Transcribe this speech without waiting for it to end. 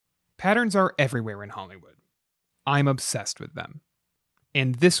Patterns are everywhere in Hollywood. I'm obsessed with them.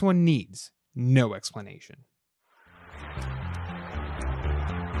 And this one needs no explanation.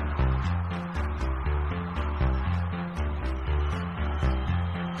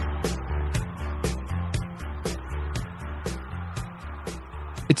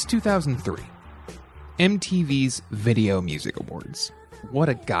 It's 2003. MTV's Video Music Awards. What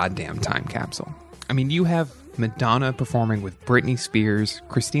a goddamn time capsule. I mean, you have Madonna performing with Britney Spears,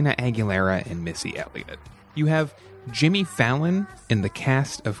 Christina Aguilera, and Missy Elliott. You have Jimmy Fallon in the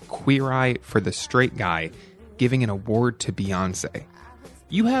cast of Queer Eye for the Straight Guy giving an award to Beyonce.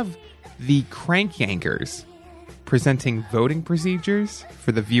 You have the Crank Yankers presenting voting procedures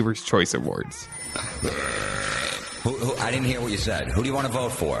for the Viewer's Choice Awards. I didn't hear what you said. Who do you want to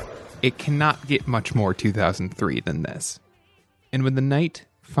vote for? It cannot get much more 2003 than this. And when the night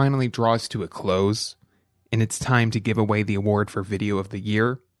finally draws to a close, and it's time to give away the award for Video of the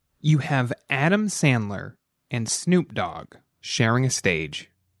Year, you have Adam Sandler and Snoop Dogg sharing a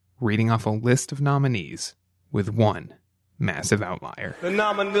stage, reading off a list of nominees with one massive outlier. The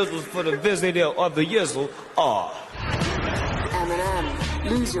nominees for the Video of the Year are Eminem,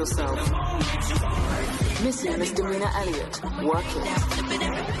 Lose Yourself. Missy Misdemeanor Elliott, Working.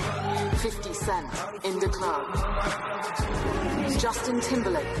 50 Cent, In the Club. Justin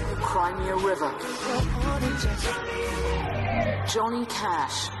Timberlake, Cry Me a River. Johnny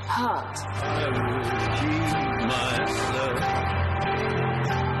Cash, Hurt.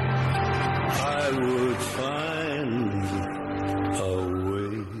 I would find a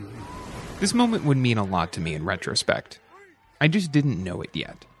way. This moment would mean a lot to me in retrospect. I just didn't know it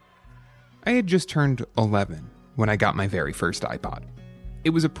yet. I had just turned 11 when I got my very first iPod. It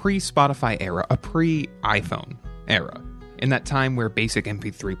was a pre-Spotify era, a pre-iPhone era, in that time where basic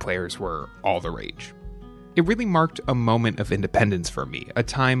MP3 players were all the rage. It really marked a moment of independence for me, a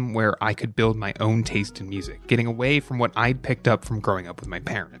time where I could build my own taste in music, getting away from what I'd picked up from growing up with my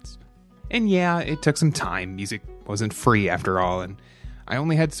parents. And yeah, it took some time. Music wasn't free after all, and I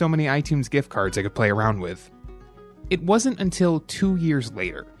only had so many iTunes gift cards I could play around with. It wasn't until 2 years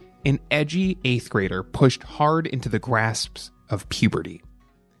later, an edgy 8th grader pushed hard into the grasps of puberty.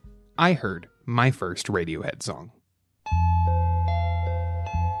 I heard my first Radiohead song.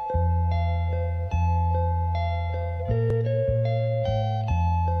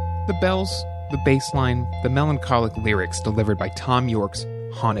 The bells, the bass line, the melancholic lyrics delivered by Tom York's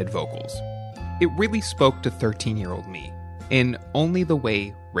haunted vocals. It really spoke to 13-year-old me, in only the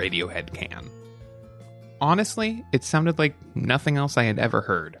way Radiohead can. Honestly, it sounded like nothing else I had ever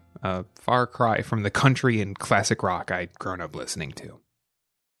heard, a far cry from the country and classic rock I'd grown up listening to.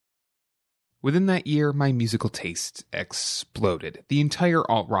 Within that year, my musical tastes exploded. The entire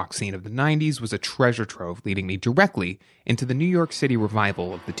alt-rock scene of the 90s was a treasure trove, leading me directly into the New York City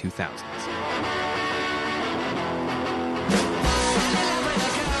revival of the 2000s.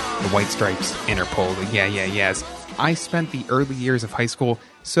 The White Stripes, Interpol, the Yeah Yeah Yeahs. I spent the early years of high school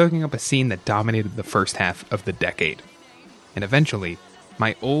soaking up a scene that dominated the first half of the decade. And eventually,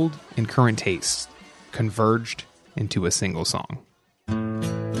 my old and current tastes converged into a single song.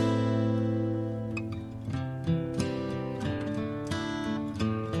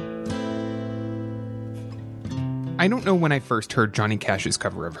 I don't know when I first heard Johnny Cash's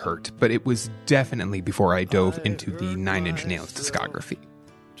cover of Hurt, but it was definitely before I dove into the 9 Inch Nails discography.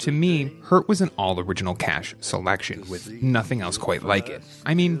 To me, Hurt was an all-original Cash selection, with nothing else quite like it.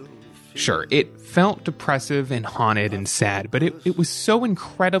 I mean, sure, it felt depressive and haunted and sad, but it was so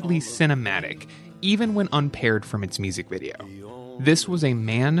incredibly cinematic, even when unpaired from its music video. This was a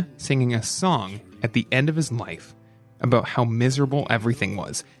man singing a song at the end of his life about how miserable everything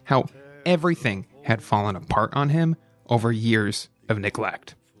was, how everything had fallen apart on him over years of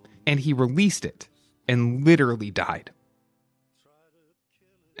neglect. And he released it and literally died.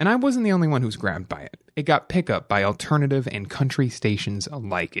 And I wasn't the only one who was grabbed by it. It got pickup by alternative and country stations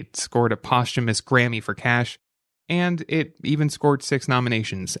alike. It scored a posthumous Grammy for Cash, and it even scored 6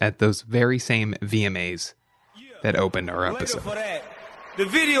 nominations at those very same VMAs that opened our episode. For that, the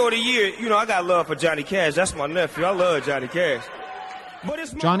Video of the Year, I got love for Johnny Cash. That's my nephew. I love Johnny Cash. But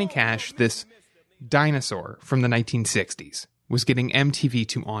it's Johnny Cash, this dinosaur from the 1960s, was getting MTV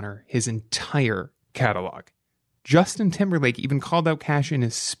to honor his entire catalog. Justin Timberlake even called out Cash in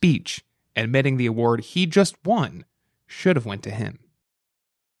his speech, admitting the award he just won should have went to him.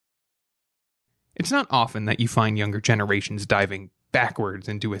 It's not often that you find younger generations diving backwards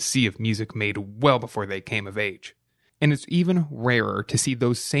into a sea of music made well before they came of age. And it's even rarer to see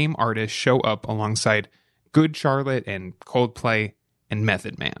those same artists show up alongside Good Charlotte and Coldplay and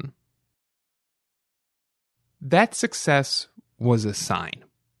Method Man. That success was a sign.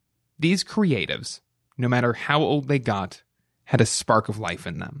 These creatives, no matter how old they got, had a spark of life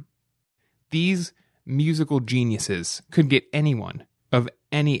in them. These musical geniuses could get anyone of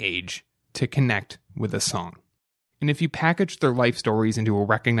any age to connect with a song. And if you packaged their life stories into a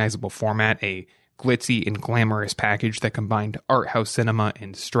recognizable format, a glitzy and glamorous package that combined art house cinema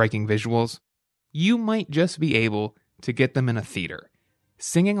and striking visuals, you might just be able to get them in a theater,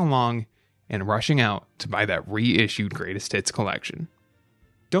 singing along and rushing out to buy that reissued Greatest Hits collection.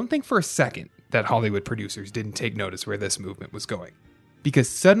 Don't think for a second that Hollywood producers didn't take notice where this movement was going, because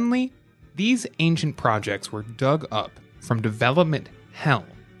suddenly, these ancient projects were dug up from development hell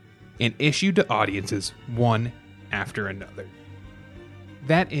and issued to audiences one after another.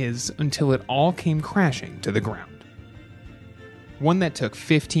 That is, until it all came crashing to the ground. One that took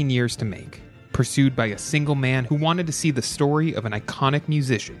 15 years to make, pursued by a single man who wanted to see the story of an iconic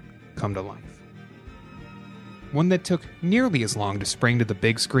musician come to life. One that took nearly as long to spring to the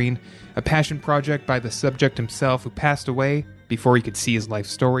big screen, a passion project by the subject himself who passed away before he could see his life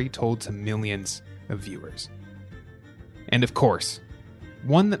story told to millions of viewers. And of course,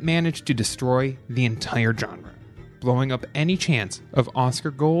 one that managed to destroy the entire genre, blowing up any chance of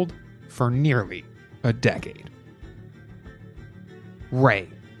Oscar gold for nearly a decade. Ray,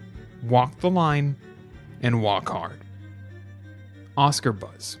 Walk the Line and Walk Hard. Oscar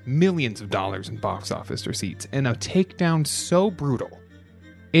buzz, millions of dollars in box office receipts, and a takedown so brutal,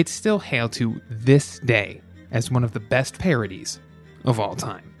 it's still hailed to this day as one of the best parodies of all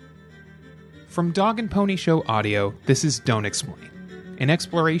time. From Dog and Pony Show Audio, this is Don't Explain, an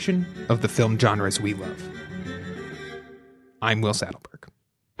exploration of the film genres we love. I'm Will Saddleberg.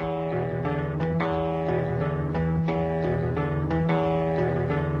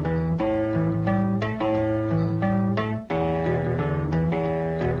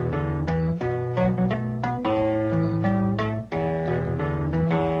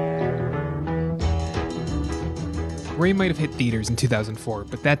 Ray might have hit theaters in 2004,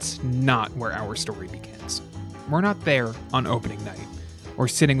 but that's not where our story begins. We're not there on opening night, or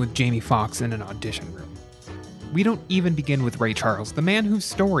sitting with Jamie Foxx in an audition room. We don't even begin with Ray Charles, the man whose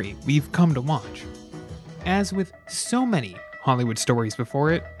story we've come to watch. As with so many Hollywood stories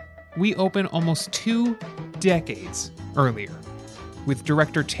before it, we open almost 2 decades earlier, with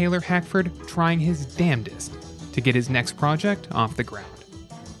director Taylor Hackford trying his damnedest to get his next project off the ground.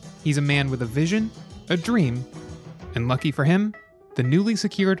 He's a man with a vision, a dream, and lucky for him, the newly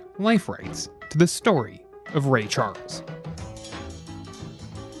secured life rights to the story of Ray Charles.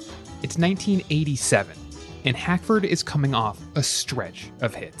 It's 1987, and Hackford is coming off a stretch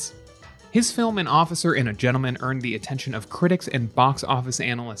of hits. His film An Officer and a Gentleman earned the attention of critics and box office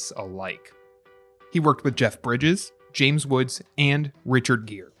analysts alike. He worked with Jeff Bridges, James Woods, and Richard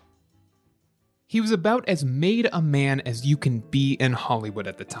Gere. He was about as made a man as you can be in Hollywood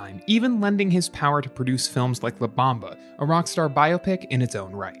at the time, even lending his power to produce films like La Bamba, a Rockstar biopic in its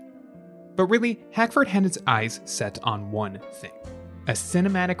own right. But really, Hackford had his eyes set on one thing: a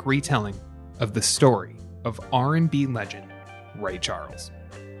cinematic retelling of the story of R&B legend Ray Charles.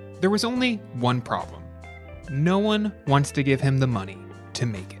 There was only one problem. No one wants to give him the money to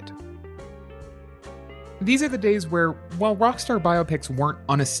make it. These are the days where, while Rockstar biopics weren't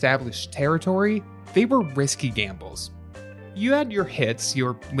unestablished territory, they were risky gambles. You had your hits,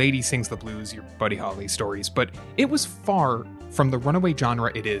 your Lady Sings the Blues, your Buddy Holly stories, but it was far from the runaway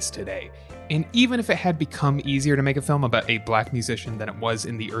genre it is today. And even if it had become easier to make a film about a black musician than it was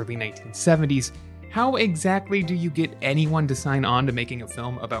in the early 1970s, how exactly do you get anyone to sign on to making a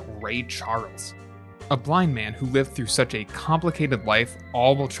film about Ray Charles? A blind man who lived through such a complicated life,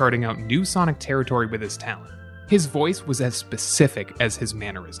 all while charting out new sonic territory with his talent. His voice was as specific as his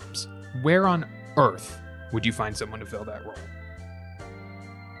mannerisms. Where on earth would you find someone to fill that role?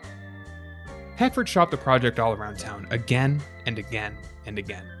 Hackford shopped the project all around town again and again and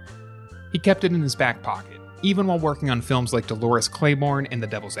again. He kept it in his back pocket, even while working on films like Dolores Claiborne and The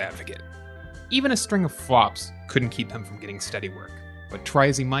Devil's Advocate. Even a string of flops couldn't keep him from getting steady work. But try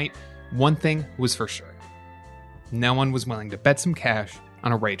as he might, one thing was for sure. No one was willing to bet some cash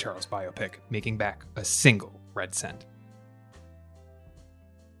on a Ray Charles biopic making back a single red cent.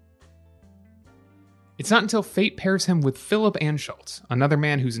 It's not until fate pairs him with Philip Anschutz, another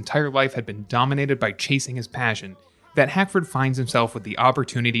man whose entire life had been dominated by chasing his passion, that Hackford finds himself with the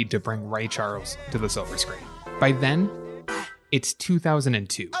opportunity to bring Ray Charles to the silver screen. By then, it's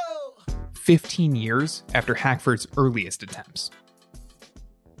 2002, 15 years after Hackford's earliest attempts.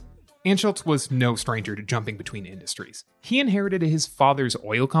 Anschutz was no stranger to jumping between industries. He inherited his father's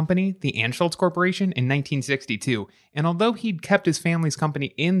oil company, the Anschutz Corporation, in 1962, and although he'd kept his family's company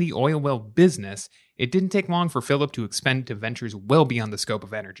in the oil well business, it didn't take long for Philip to expand to ventures well beyond the scope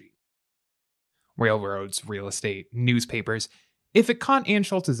of energy. railroads, real estate, newspapers. If it caught Ann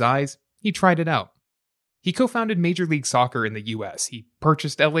Schultz's eyes, he tried it out. He co-founded Major League Soccer in the US, he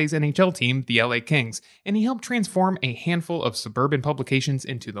purchased LA's NHL team, the LA Kings, and he helped transform a handful of suburban publications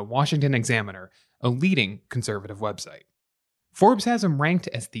into the Washington Examiner, a leading conservative website. Forbes has him ranked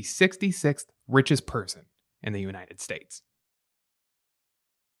as the 66th richest person in the United States.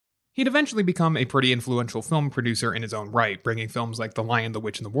 He'd eventually become a pretty influential film producer in his own right, bringing films like The Lion, the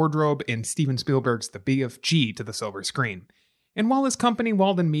Witch, and the Wardrobe and Steven Spielberg's The BFG to the silver screen. And while his company,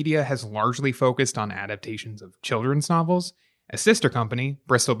 Walden Media, has largely focused on adaptations of children's novels, a sister company,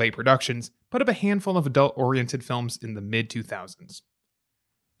 Bristol Bay Productions, put up a handful of adult-oriented films in the mid-2000s.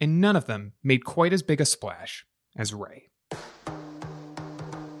 And none of them made quite as big a splash as Ray.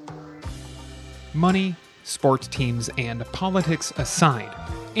 Money, sports teams, and politics aside,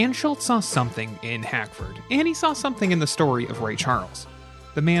 Ann Schultz saw something in Hackford, and he saw something in the story of Ray Charles.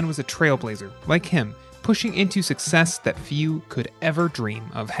 The man was a trailblazer, like him, pushing into success that few could ever dream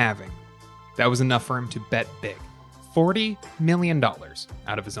of having. That was enough for him to bet big, $40 million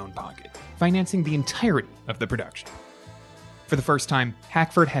out of his own pocket, financing the entirety of the production. For the first time,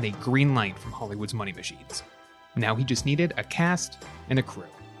 Hackford had a green light from Hollywood's money machines. Now he just needed a cast and a crew.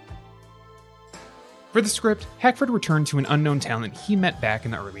 For the script, Hackford returned to an unknown talent he met back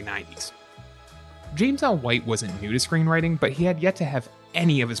in the early 90s. James L. White wasn't new to screenwriting, but he had yet to have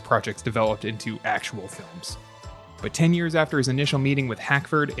any of his projects developed into actual films. But 10 years after his initial meeting with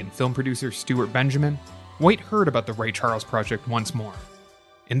Hackford and film producer Stuart Benjamin, White heard about the Ray Charles project once more.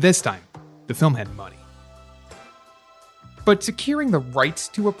 And this time, the film had money. But securing the rights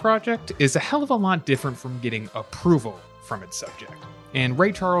to a project is a hell of a lot different from getting approval from its subject. And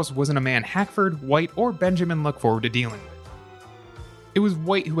Ray Charles wasn't a man Hackford, White, or Benjamin looked forward to dealing with. It was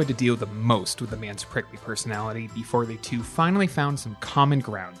White who had to deal the most with the man's prickly personality before they two finally found some common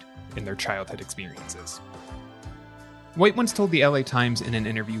ground in their childhood experiences. White once told the LA Times in an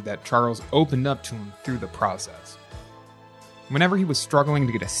interview that Charles opened up to him through the process. Whenever he was struggling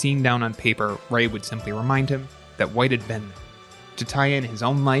to get a scene down on paper, Ray would simply remind him that White had been there to tie in his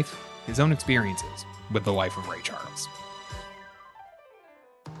own life, his own experiences, with the life of Ray Charles.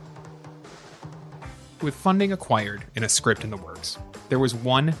 With funding acquired and a script in the works, there was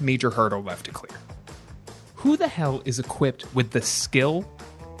one major hurdle left to clear. Who the hell is equipped with the skill,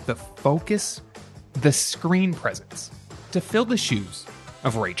 the focus, the screen presence to fill the shoes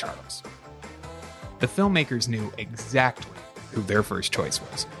of Ray Charles? The filmmakers knew exactly who their first choice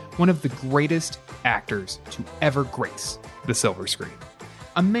was, one of the greatest actors to ever grace the silver screen.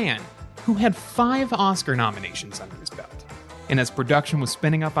 A man who had 5 Oscar nominations under his belt, and as production was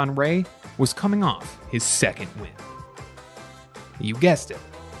spinning up on Ray, was coming off his second win. You guessed it,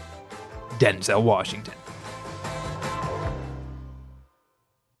 Denzel Washington.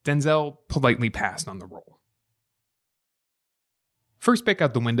 Denzel politely passed on the role. First pick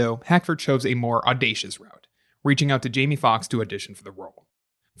out the window, Hackford chose a more audacious route, reaching out to Jamie Foxx to audition for the role.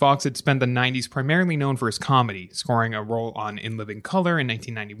 Foxx had spent the 90s primarily known for his comedy, scoring a role on In Living Color in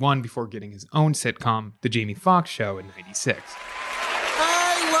 1991 before getting his own sitcom, The Jamie Foxx Show, in 96.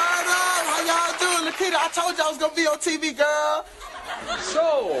 Hey, what up? How y'all doing? Nikita, I told you I was gonna be on TV, girl.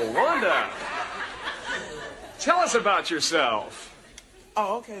 So, Wanda, tell us about yourself.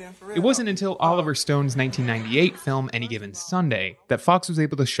 Oh, okay then, for real. It wasn't until Oliver Stone's 1998 film Any Given Sunday that Foxx was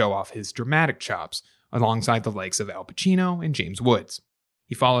able to show off his dramatic chops alongside the likes of Al Pacino and James Woods.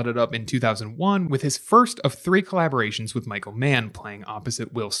 He followed it up in 2001 with his first of 3 collaborations with Michael Mann playing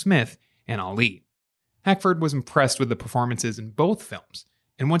opposite Will Smith and Ali. Hackford was impressed with the performances in both films,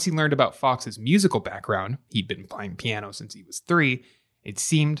 and once he learned about Fox's musical background, he'd been playing piano since he was 3, it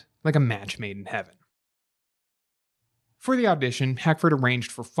seemed like a match made in heaven. For the audition, Hackford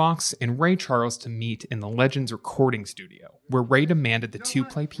arranged for Foxx and Ray Charles to meet in the Legends recording studio, where Ray demanded the two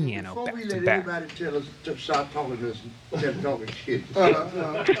play piano back to back. Everybody tell us to stop talking this, talking shit.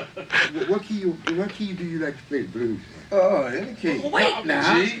 What key do you like to play the blues? Oh, any key. Wait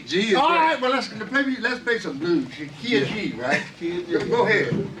now. G is all right. Well, let's play some blues. Key of G, right? Key of G. Go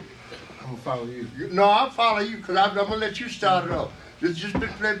ahead. I'm gonna follow you. No, I'll follow you because I'm gonna let you start it off. It's just been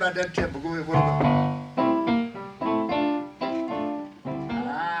played by that tempo. Go ahead. What about?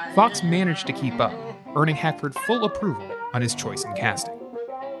 Foxx managed to keep up, earning Hackford full approval on his choice in casting.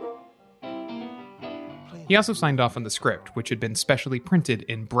 He also signed off on the script, which had been specially printed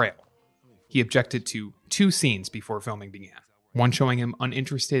in Braille. He objected to 2 scenes before filming began, one showing him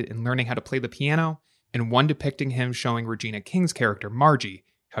uninterested in learning how to play the piano, and one depicting him showing Regina King's character Margie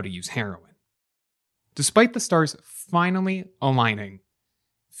how to use heroin. Despite the stars finally aligning,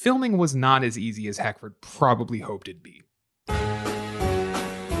 filming was not as easy as Hackford probably hoped it'd be.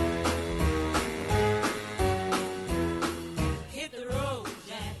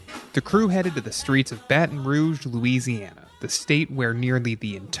 The crew headed to the streets of Baton Rouge, Louisiana, the state where nearly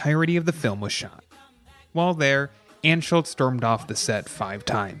the entirety of the film was shot. While there, Anschutz stormed off the set 5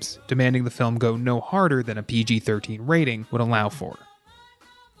 times, demanding the film go no harder than a PG-13 rating would allow for.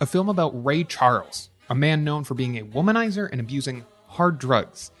 A film about Ray Charles, a man known for being a womanizer and abusing hard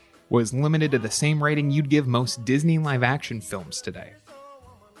drugs, was limited to the same rating you'd give most Disney live-action films today.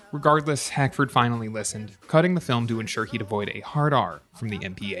 Regardless, Hackford finally listened, cutting the film to ensure he'd avoid a hard R from the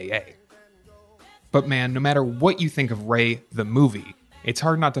MPAA. But man, no matter what you think of Ray the movie, it's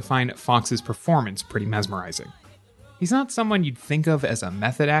hard not to find Fox's performance pretty mesmerizing. He's not someone you'd think of as a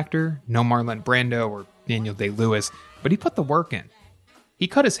method actor, no Marlon Brando or Daniel Day-Lewis, but he put the work in. He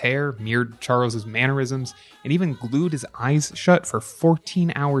cut his hair, mirrored Charles's mannerisms, and even glued his eyes shut for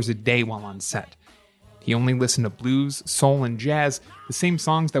 14 hours a day while on set. He only listened to blues, soul, and jazz, the same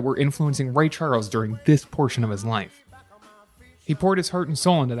songs that were influencing Ray Charles during this portion of his life. He poured his heart and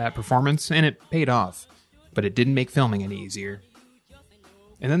soul into that performance, and it paid off, but it didn't make filming any easier.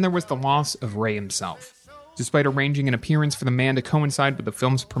 And then there was the loss of Ray himself. Despite arranging an appearance for the man to coincide with the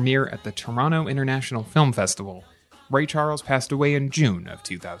film's premiere at the Toronto International Film Festival, Ray Charles passed away in June of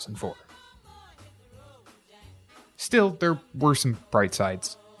 2004. Still, there were some bright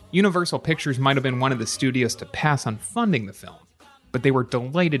sides. Universal Pictures might have been one of the studios to pass on funding the film, but they were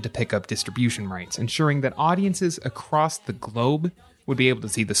delighted to pick up distribution rights, ensuring that audiences across the globe would be able to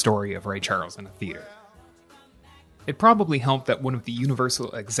see the story of Ray Charles in a theater. It probably helped that one of the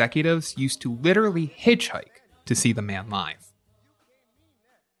Universal executives used to literally hitchhike to see the man live.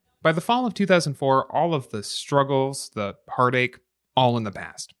 By the fall of 2004, all of the struggles, the heartache, all in the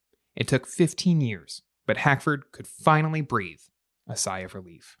past. It took 15 years, but Hackford could finally breathe a sigh of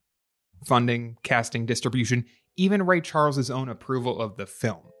relief. Funding, casting, distribution, even Ray Charles' own approval of the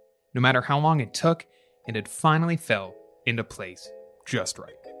film. No matter how long it took, it had finally fell into place just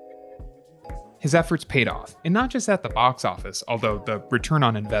right. His efforts paid off, and not just at the box office, although the return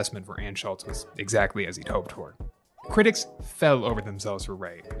on investment for Anschutz was exactly as he'd hoped for. Critics fell over themselves for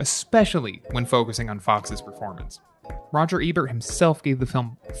Ray, especially when focusing on Fox's performance. Roger Ebert himself gave the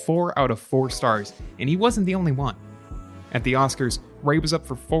film 4 out of 4 stars, and he wasn't the only one. At the Oscars, Ray was up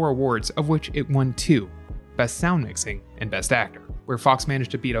for 4 awards, of which it won 2, Best Sound Mixing and Best Actor, where Fox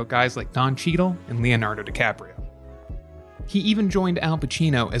managed to beat out guys like Don Cheadle and Leonardo DiCaprio. He even joined Al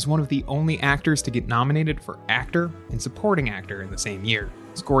Pacino as one of the only actors to get nominated for Actor and Supporting Actor in the same year,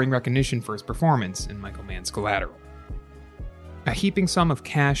 scoring recognition for his performance in Michael Mann's Collateral. A heaping sum of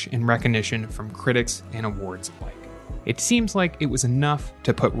cash and recognition from critics and awards alike. It seems like it was enough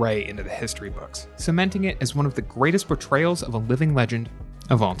to put Ray into the history books, cementing it as one of the greatest portrayals of a living legend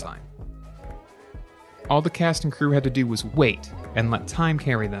of all time. All the cast and crew had to do was wait and let time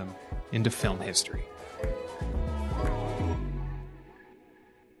carry them into film history.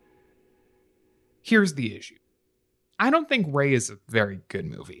 Here's the issue. I don't think Ray is a very good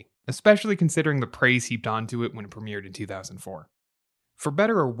movie, especially considering the praise heaped onto it when it premiered in 2004. For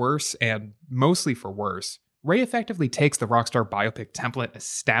better or worse, and mostly for worse, Ray effectively takes the Rockstar biopic template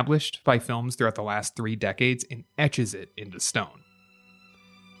established by films throughout the last 3 decades and etches it into stone.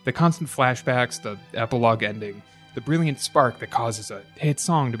 The constant flashbacks, the epilogue ending, the brilliant spark that causes a hit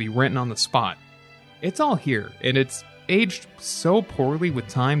song to be written on the spot. It's all here, and it's aged so poorly with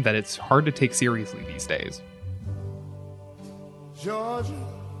time that it's hard to take seriously these days. Georgia,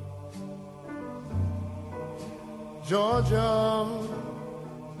 Georgia,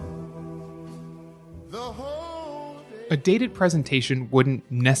 the whole day. A dated presentation wouldn't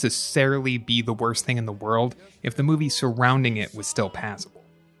necessarily be the worst thing in the world if the movie surrounding it was still passable.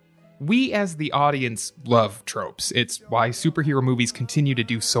 We as the audience love tropes. It's why superhero movies continue to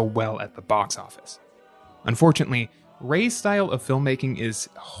do so well at the box office. Unfortunately, Ray's style of filmmaking is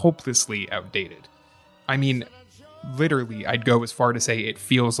hopelessly outdated. I mean, literally, I'd go as far to say it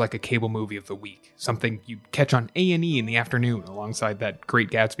feels like a cable movie of the week, something you'd catch on A&E in the afternoon alongside that Great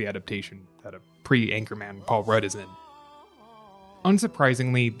Gatsby adaptation that a pre-Anchorman Paul Rudd is in.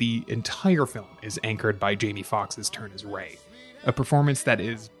 Unsurprisingly, the entire film is anchored by Jamie Foxx's turn as Ray, a performance that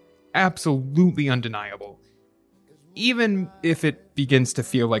is absolutely undeniable, even if it begins to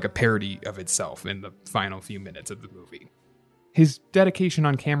feel like a parody of itself in the final few minutes of the movie. His dedication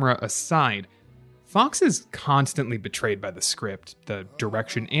on camera aside, Fox is constantly betrayed by the script, the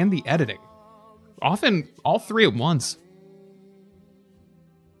direction, and the editing. Often, all 3 at once.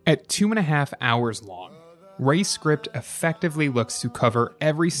 At 2.5 hours long, Ray's script effectively looks to cover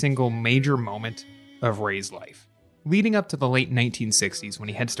every single major moment of Ray's life, leading up to the late 1960s when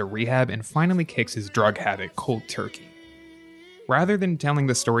he heads to rehab and finally kicks his drug habit cold turkey. Rather than telling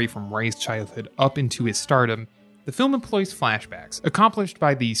the story from Ray's childhood up into his stardom, The film employs flashbacks, accomplished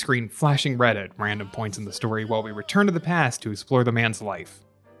by the screen flashing red at random points in the story while we return to the past to explore the man's life.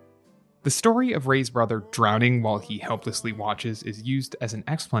 The story of Ray's brother drowning while he helplessly watches is used as an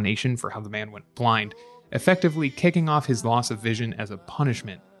explanation for how the man went blind, effectively kicking off his loss of vision as a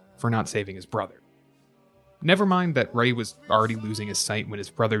punishment for not saving his brother. Never mind that Ray was already losing his sight when his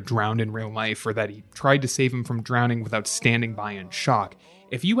brother drowned in real life, or that he tried to save him from drowning without standing by in shock.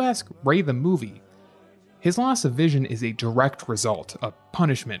 If you ask Ray the movie, his loss of vision is a direct result, a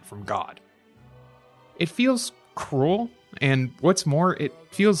punishment from God. It feels cruel, and what's more, it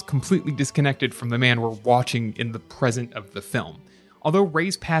feels completely disconnected from the man we're watching in the present of the film. Although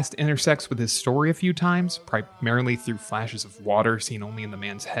Ray's past intersects with his story a few times, primarily through flashes of water seen only in the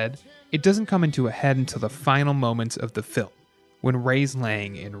man's head, it doesn't come into a head until the final moments of the film, when Ray's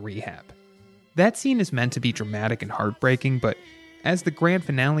laying in rehab. That scene is meant to be dramatic and heartbreaking, but as the grand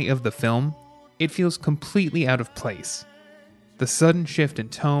finale of the film, it feels completely out of place. The sudden shift in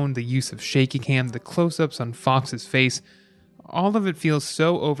tone, the use of shaky cam, the close-ups on Fox's face, all of it feels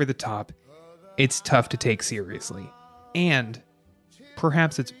so over the top, it's tough to take seriously. And,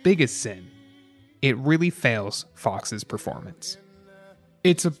 perhaps its biggest sin, it really fails Fox's performance.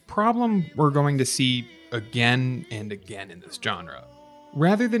 It's a problem we're going to see again and again in this genre.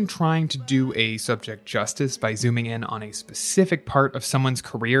 Rather than trying to do a subject justice by zooming in on a specific part of someone's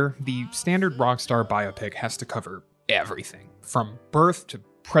career, the standard Rockstar biopic has to cover everything, from birth to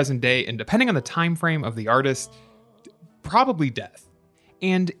present day, and depending on the time frame of the artist, probably death.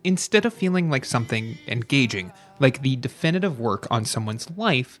 And instead of feeling like something engaging, like the definitive work on someone's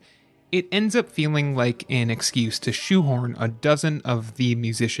life, it ends up feeling like an excuse to shoehorn a dozen of the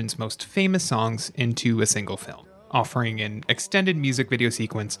musician's most famous songs into a single film, offering an extended music video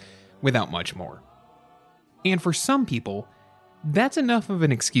sequence without much more. And for some people, that's enough of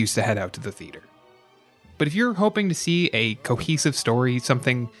an excuse to head out to the theater. But if you're hoping to see a cohesive story,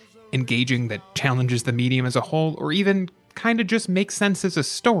 something engaging that challenges the medium as a whole, or even kind of just makes sense as a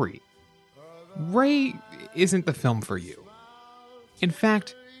story, Ray isn't the film for you. In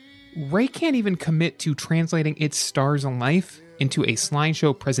fact, Ray can't even commit to translating its stars and life into a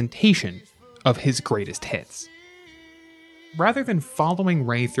slideshow presentation of his greatest hits. Rather than following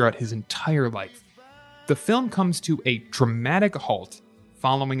Ray throughout his entire life, the film comes to a dramatic halt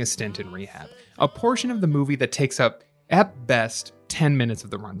following a stint in rehab, a portion of the movie that takes up, at best, 10 minutes of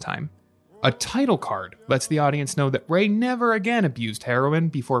the runtime. A title card lets the audience know that Ray never again abused heroin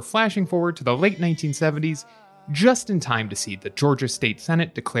before flashing forward to the late 1970s, just in time to see the Georgia State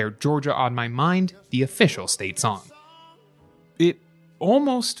Senate declare Georgia on My Mind the official state song. It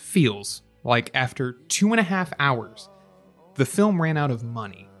almost feels like after 2.5 hours, the film ran out of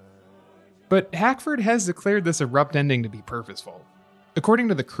money. But Hackford has declared this abrupt ending to be purposeful. According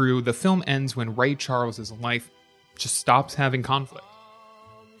to the crew, the film ends when Ray Charles's life just stops having conflict.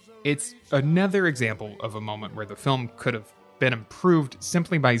 It's another example of a moment where the film could have been improved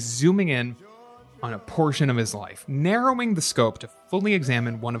simply by zooming in on a portion of his life, narrowing the scope to fully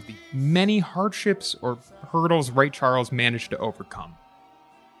examine one of the many hardships or hurdles Ray Charles managed to overcome.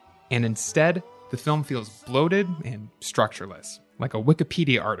 And instead, the film feels bloated and structureless, like a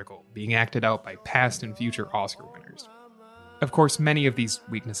Wikipedia article being acted out by past and future Oscar winners. Of course, many of these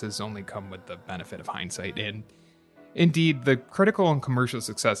weaknesses only come with the benefit of hindsight, and indeed, the critical and commercial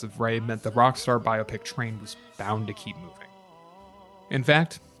success of Ray meant the Rockstar biopic train was bound to keep moving. In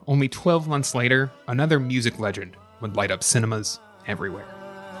fact, only 12 months later, another music legend would light up cinemas everywhere.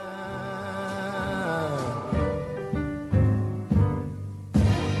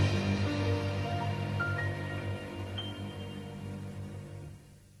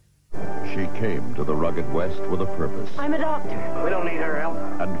 She came to the rugged West with a purpose. I'm a doctor. We don't need her help.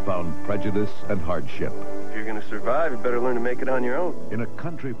 And found prejudice and hardship. If you're going to survive, you better learn to make it on your own. In a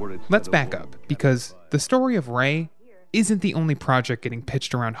country where it's... Let's back up, because the story of Ray isn't the only project getting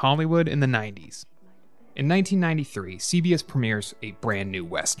pitched around Hollywood in the 90s. In 1993, CBS premieres a brand new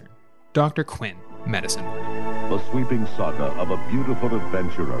Western, Dr. Quinn, Medicine Man. The sweeping saga of a beautiful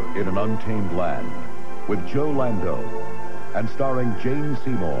adventurer in an untamed land, with Joe Lando, and starring Jane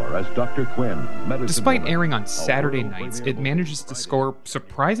Seymour as Dr. Quinn, Medicine Despite Woman. airing on Saturday nights, it manages to score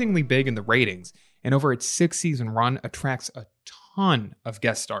surprisingly big in the ratings, and over its 6-season run attracts a ton of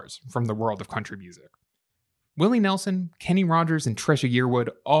guest stars from the world of country music. Willie Nelson, Kenny Rogers, and Trisha Yearwood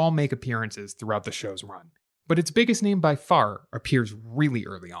all make appearances throughout the show's run, but its biggest name by far appears really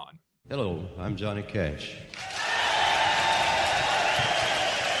early on. Hello, I'm Johnny Cash.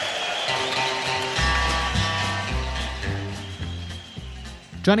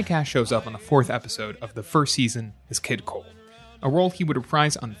 Johnny Cash shows up on the 4th episode of the first season as Kid Cole, a role he would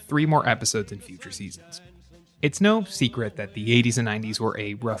reprise on 3 more episodes in future seasons. It's no secret that the 80s and 90s were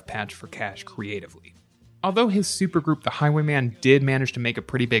a rough patch for Cash creatively. Although his supergroup The Highwaymen did manage to make a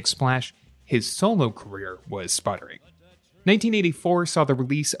pretty big splash, his solo career was sputtering. 1984 saw the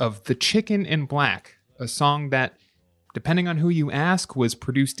release of The Chicken in Black, a song that, depending on who you ask, was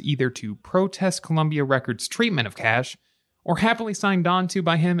produced either to protest Columbia Records' treatment of Cash, or happily signed on to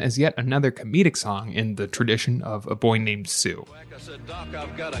by him as yet another comedic song in the tradition of A Boy Named Sue. I said, Doc,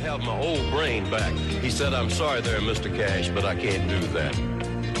 I've got to have my old brain back. He said, I'm sorry there, Mr. Cash, but I can't do that.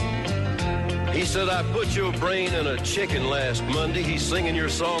 He said, I put your brain in a chicken last Monday. He's singing your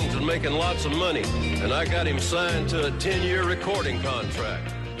songs and making lots of money. And I got him signed to a 10-year recording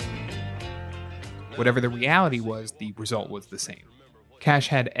contract. Whatever the reality was, the result was the same. Cash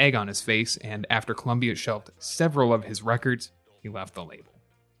had egg on his face, and after Columbia shelved several of his records, he left the label.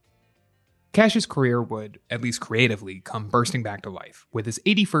 Cash's career would, at least creatively, come bursting back to life with his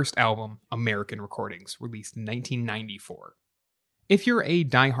 81st album, American Recordings, released in 1994. If you're a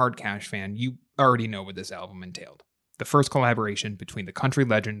die-hard Cash fan, you already know what this album entailed. The first collaboration between the country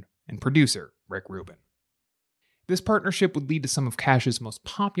legend and producer, Rick Rubin. This partnership would lead to some of Cash's most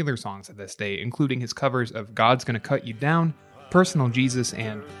popular songs of this day, including his covers of God's Gonna Cut You Down, Personal Jesus,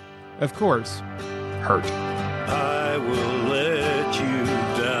 and, of course, Hurt. I will let you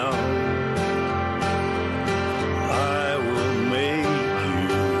down. I will make you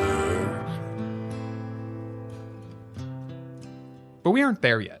hurt. But we aren't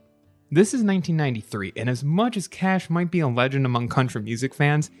there yet. This is 1993, and as much as Cash might be a legend among country music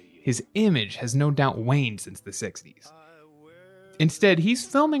fans, his image has no doubt waned since the 60s. Instead, he's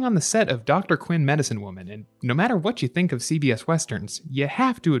filming on the set of Dr. Quinn Medicine Woman, and no matter what you think of CBS Westerns, you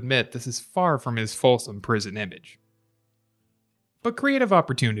have to admit this is far from his fulsome prison image. But creative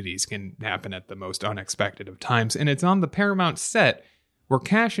opportunities can happen at the most unexpected of times, and it's on the Paramount set where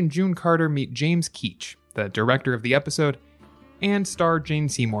Cash and June Carter meet James Keach, the director of the episode, and star Jane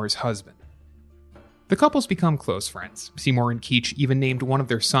Seymour's husband. The couples become close friends. Seymour and Keach even named one of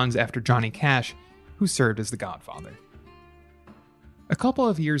their sons after Johnny Cash, who served as the godfather. A couple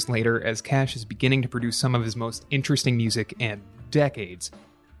of years later, as Cash is beginning to produce some of his most interesting music in decades,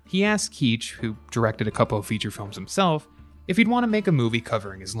 he asked Keach, who directed a couple of feature films himself, if he'd want to make a movie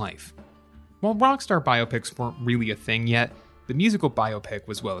covering his life. While Rockstar biopics weren't really a thing yet, the musical biopic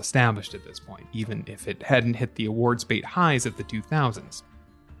was well established at this point, even if it hadn't hit the awards bait highs of the 2000s.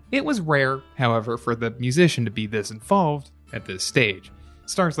 It was rare, however, for the musician to be this involved at this stage.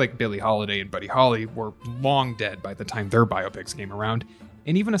 Stars like Billie Holiday and Buddy Holly were long dead by the time their biopics came around,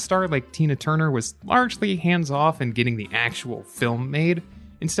 and even a star like Tina Turner was largely hands-off in getting the actual film made,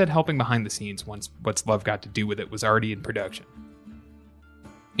 instead helping behind the scenes once What's Love Got to Do with It was already in production.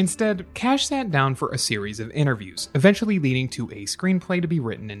 Instead, Cash sat down for a series of interviews, eventually leading to a screenplay to be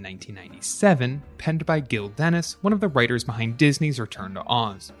written in 1997, penned by Gil Dennis, one of the writers behind Disney's Return to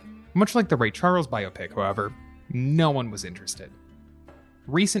Oz. Much like the Ray Charles biopic, however, no one was interested.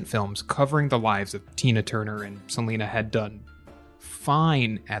 Recent films covering the lives of Tina Turner and Selena had done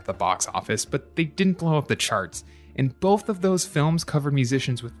fine at the box office, but they didn't blow up the charts, and both of those films covered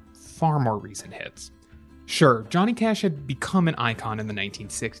musicians with far more recent hits. Sure, Johnny Cash had become an icon in the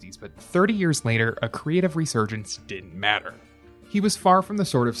 1960s, but 30 years later, a creative resurgence didn't matter. He was far from the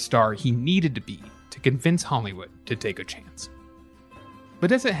sort of star he needed to be to convince Hollywood to take a chance.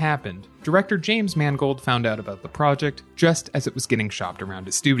 But as it happened, director James Mangold found out about the project just as it was getting shopped around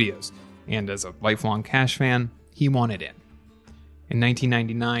his studios, and as a lifelong Cash fan, he wanted in. In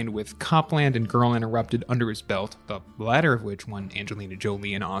 1999, with Copland and Girl Interrupted under his belt, the latter of which won Angelina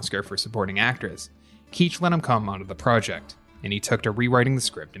Jolie an Oscar for supporting actress, Keach let him come onto the project, and he took to rewriting the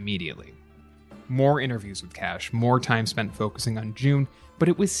script immediately. More interviews with Cash, more time spent focusing on June, but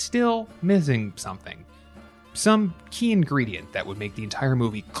it was still missing something. Some key ingredient that would make the entire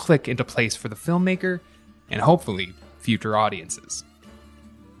movie click into place for the filmmaker, and hopefully, future audiences.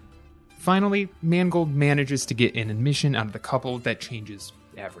 Finally, Mangold manages to get an admission out of the couple that changes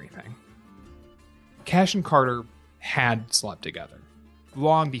everything. Cash and Carter had slept together,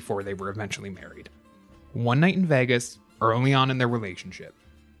 long before they were eventually married. One night in Vegas, early on in their relationship.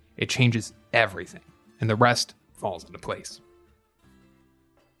 It changes everything, and the rest falls into place.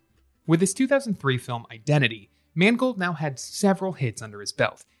 With his 2003 film Identity, Mangold now had several hits under his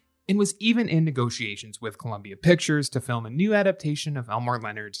belt, and was even in negotiations with Columbia Pictures to film a new adaptation of Elmore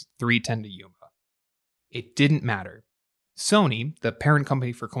Leonard's 3:10 to Yuma. It didn't matter. Sony, the parent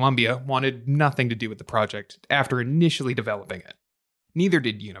company for Columbia, wanted nothing to do with the project after initially developing it. Neither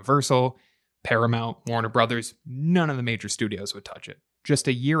did Universal, Paramount, Warner Brothers, none of the major studios would touch it, just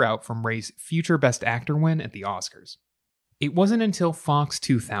a year out from Ray's future Best Actor win at the Oscars. It wasn't until Fox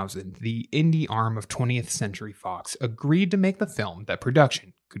 2000, the indie arm of 20th Century Fox, agreed to make the film that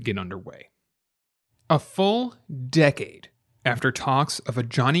production could get underway. A full decade after talks of a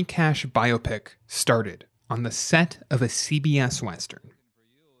Johnny Cash biopic started on the set of a CBS Western,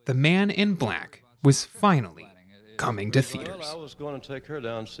 The Man in Black was finally coming to theaters. Well, I was going to take her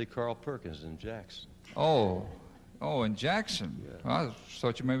down to see Carl Perkins in Jackson. Oh, in Jackson. Yeah. Well, I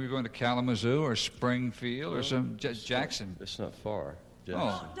thought you maybe were going to Kalamazoo or Springfield or some Jackson. It's not far. Jackson.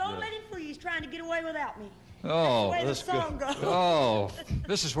 Oh, don't let him fool you. He's trying to get away without me. Oh, that's the way the song goes. Oh,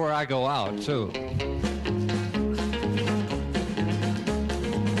 this is where I go out too.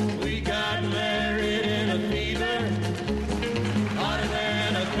 We got married in a fever, hotter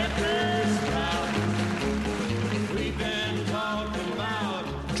than a pepper sprout. We've been talking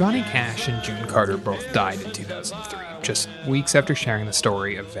about. Johnny Cash and June Carter both died in 2003, just weeks after sharing the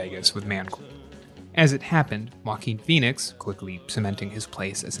story of Vegas with Mangold. As it happened, Joaquin Phoenix, quickly cementing his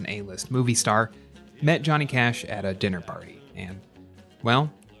place as an A-list movie star, met Johnny Cash at a dinner party and,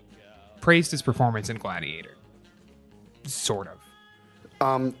 well, praised his performance in Gladiator. Sort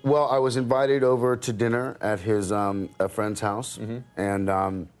of. Well, I was invited over to dinner at his a friend's house,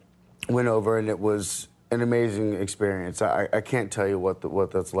 and went over, and it was an amazing experience. I can't tell you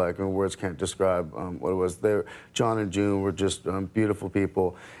what that's like. I mean, words can't describe what it was. John and June were just beautiful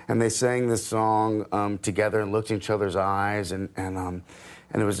people, and they sang this song together and looked in each other's eyes, and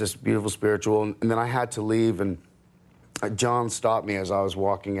it was just beautiful, spiritual. And then I had to leave, and John stopped me as I was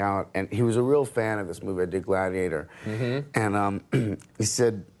walking out, and he was a real fan of this movie. I did Gladiator, and he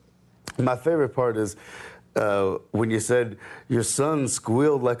said, "My favorite part is when you said your son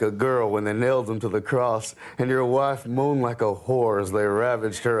squealed like a girl when they nailed him to the cross, and your wife moaned like a whore as they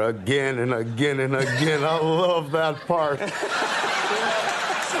ravaged her again and again and again." I love that part.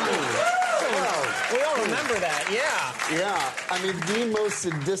 We all remember that, yeah. Yeah, I mean, the most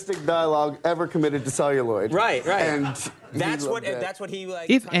sadistic dialogue ever committed to celluloid. Right. And that's what he like.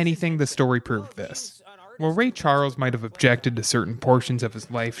 If anything, the story proved this. While Ray Charles might have objected to certain portions of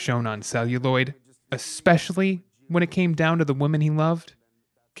his life shown on celluloid, especially when it came down to the women he loved,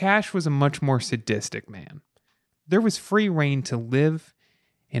 Cash was a much more sadistic man. There was free rein to live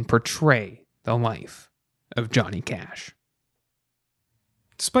and portray the life of Johnny Cash.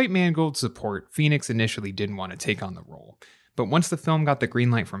 Despite Mangold's support, Phoenix initially didn't want to take on the role, but once the film got the green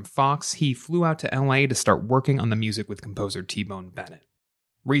light from Fox, he flew out to LA to start working on the music with composer T-Bone Bennett.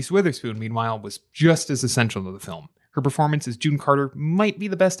 Reese Witherspoon, meanwhile, was just as essential to the film. Her performance as June Carter might be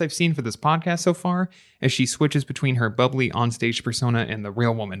the best I've seen for this podcast so far, as she switches between her bubbly onstage persona and the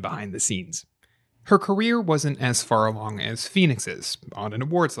real woman behind the scenes. Her career wasn't as far along as Phoenix's, on an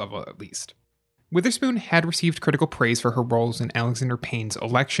awards level at least. Witherspoon had received critical praise for her roles in Alexander Payne's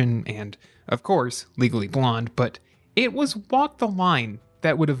Election and, of course, Legally Blonde, but it was Walk the Line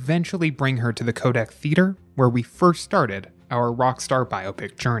that would eventually bring her to the Kodak Theater, where we first started our Rockstar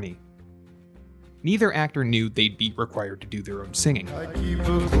biopic journey. Neither actor knew they'd be required to do their own singing. I keep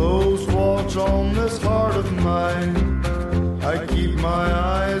a close watch on this heart of mine. I keep my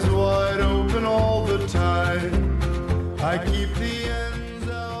eyes wide open all the time. I keep the ends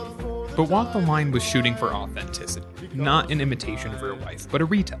out for the But Walk the Line was shooting for authenticity, not an imitation of real life, but a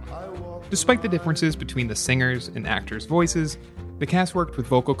retelling. Despite the differences between the singers' and actors' voices, the cast worked with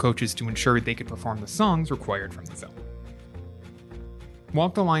vocal coaches to ensure they could perform the songs required from the film.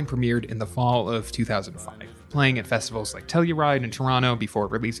 Walk the Line premiered in the fall of 2005, playing at festivals like Telluride in Toronto before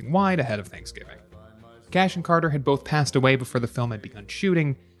releasing wide ahead of Thanksgiving. Cash and Carter had both passed away before the film had begun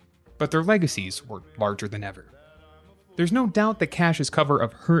shooting, but their legacies were larger than ever. There's no doubt that Cash's cover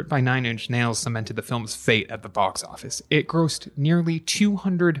of Hurt by Nine Inch Nails cemented the film's fate at the box office. It grossed nearly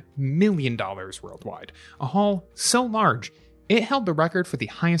 $200 million worldwide, a haul so large it held the record for the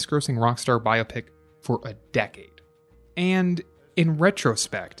highest-grossing Rockstar biopic for a decade. And in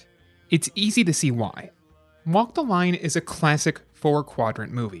retrospect, it's easy to see why. Walk the Line is a classic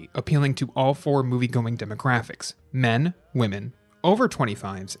four-quadrant movie, appealing to all four movie-going demographics: men, women, over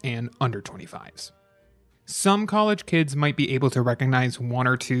 25s, and under 25s. Some college kids might be able to recognize one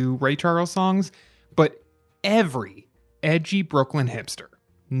or two Ray Charles songs, but every edgy Brooklyn hipster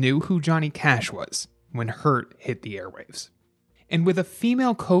knew who Johnny Cash was when Hurt hit the airwaves. And with a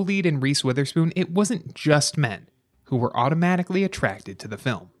female co-lead in Reese Witherspoon, it wasn't just men who were automatically attracted to the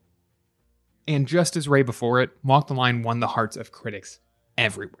film. And just as Ray before it, Walk the Line won the hearts of critics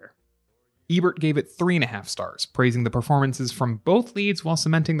everywhere. Ebert gave it 3.5 stars, praising the performances from both leads while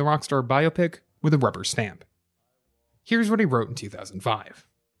cementing the Rockstar biopic with a rubber stamp. Here's what he wrote in 2005.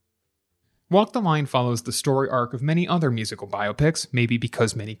 Walk the Line follows the story arc of many other musical biopics, maybe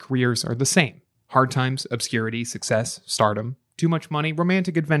because many careers are the same. Hard times, obscurity, success, stardom, too much money,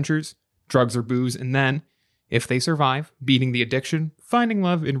 romantic adventures, drugs or booze, and then, if they survive, beating the addiction, finding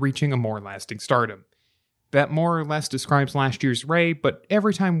love, and reaching a more lasting stardom. That more or less describes last year's Ray, but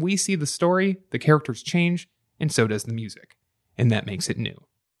every time we see the story, the characters change, and so does the music. And that makes it new.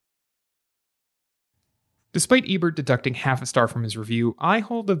 Despite Ebert deducting half a star from his review, I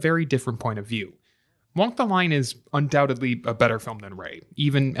hold a very different point of view. Walk the Line is undoubtedly a better film than Ray,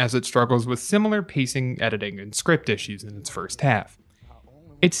 even as it struggles with similar pacing, editing, and script issues in its first half.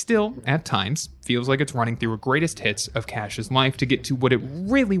 It still, at times, feels like it's running through a greatest hits of Cash's life to get to what it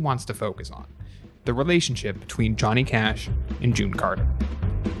really wants to focus on: the relationship between Johnny Cash and June Carter.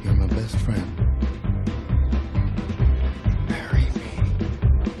 You're my best friend. Marry me.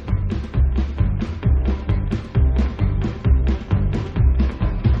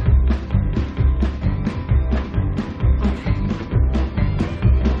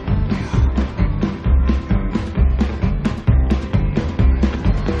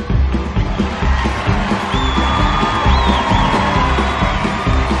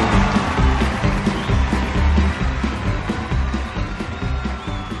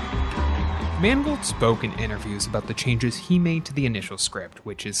 Mangold spoke in interviews about the changes he made to the initial script,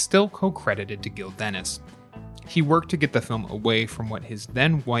 which is still co-credited to Gil Dennis. He worked to get the film away from what his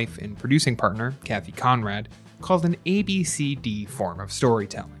then-wife and producing partner, Kathy Conrad, called an ABCD form of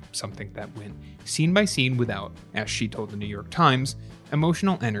storytelling, something that went scene by scene without, as she told the New York Times,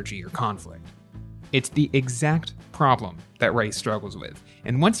 emotional energy or conflict. It's the exact problem that Ray struggles with,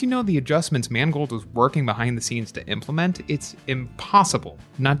 and once you know the adjustments Mangold was working behind the scenes to implement, it's impossible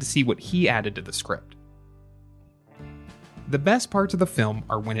not to see what he added to the script. The best parts of the film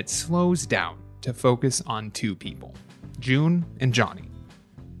are when it slows down to focus on two people, June and Johnny.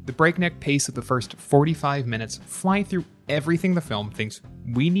 The breakneck pace of the first 45 minutes fly through everything the film thinks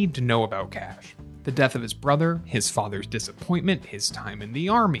we need to know about Cash. The death of his brother, his father's disappointment, his time in the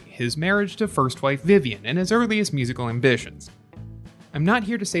army, his marriage to first wife Vivian, and his earliest musical ambitions. I'm not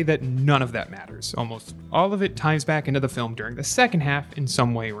here to say that none of that matters. Almost all of it ties back into the film during the second half in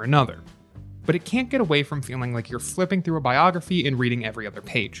some way or another. But it can't get away from feeling like you're flipping through a biography and reading every other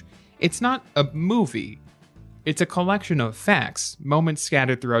page. It's not a movie. It's a collection of facts, moments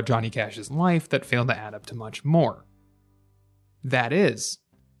scattered throughout Johnny Cash's life that fail to add up to much more. That is,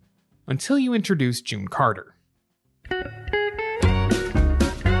 until you introduce June Carter.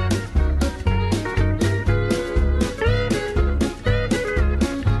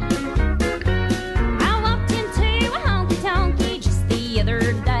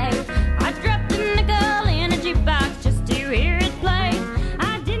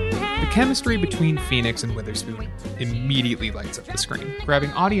 Chemistry between Phoenix and Witherspoon immediately lights up the screen, grabbing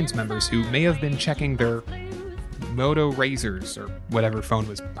audience members who may have been checking their Moto Razrs or whatever phone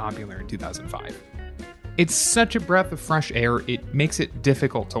was popular in 2005. It's such a breath of fresh air, it makes it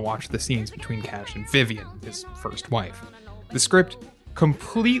difficult to watch the scenes between Cash and Vivian, his first wife. The script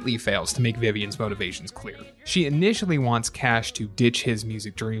completely fails to make Vivian's motivations clear. She initially wants Cash to ditch his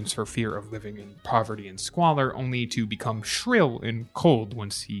music dreams for fear of living in poverty and squalor, only to become shrill and cold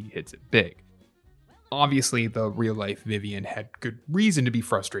once he hits it big. Obviously, the real-life Vivian had good reason to be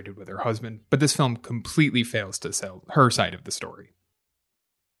frustrated with her husband, but this film completely fails to sell her side of the story.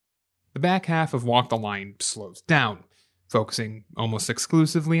 The back half of Walk the Line slows down, focusing almost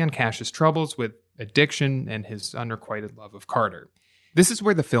exclusively on Cash's troubles with addiction and his unrequited love of Carter. This is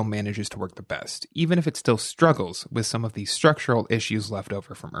where the film manages to work the best, even if it still struggles with some of the structural issues left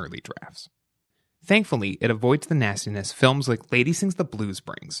over from early drafts. Thankfully, it avoids the nastiness films like Lady Sings the Blues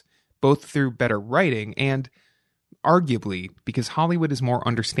brings, both through better writing and, arguably, because Hollywood is more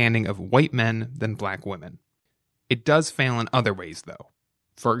understanding of white men than black women. It does fail in other ways, though.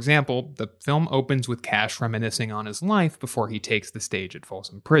 For example, the film opens with Cash reminiscing on his life before he takes the stage at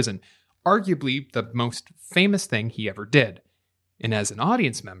Folsom Prison, arguably the most famous thing he ever did. And as an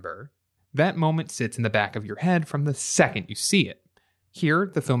audience member, that moment sits in the back of your head from the second you see it. Here,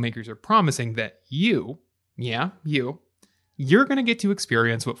 the filmmakers are promising that you're going to get to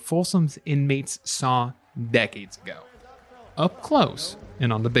experience what Folsom's inmates saw decades ago. Up close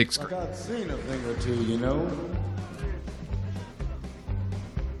and on the big screen. I've seen a thing or two, you know.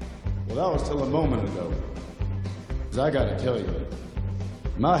 Well, that was till a moment ago. 'Cause I gotta tell you,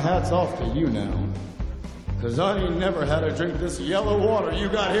 my hat's off to you now. 'Cause I ain't never had to drink this yellow water you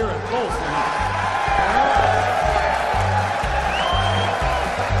got here at Folsom.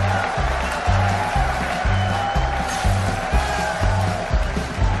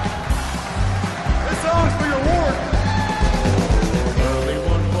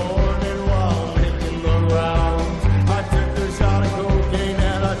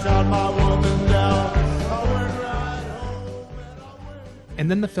 My woman down.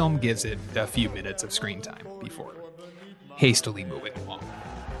 and then the film gives it a few minutes of screen time before hastily moving along.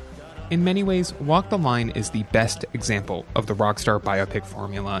 In many ways, Walk the Line is the best example of the Rockstar biopic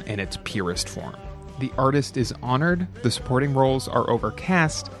formula in its purest form. The artist is honored, the supporting roles are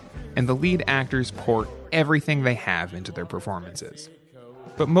overcast, and the lead actors pour everything they have into their performances.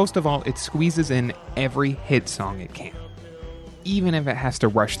 But most of all, it squeezes in every hit song it can, even if it has to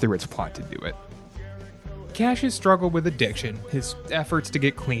rush through its plot to do it. Cash's struggle with addiction, his efforts to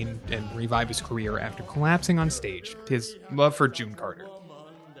get clean and revive his career after collapsing on stage, his love for June Carter,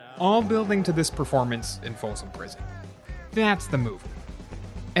 all building to this performance in Folsom Prison. That's the movie.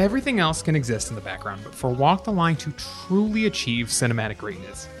 Everything else can exist in the background, but for Walk the Line to truly achieve cinematic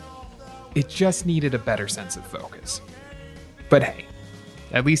greatness, it just needed a better sense of focus. But hey,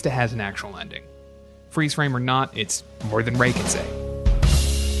 at least it has an actual ending. Freeze frame or not, it's more than Ray can say.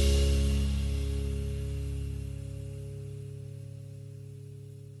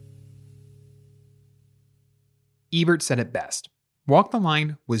 Ebert said it best. Walk the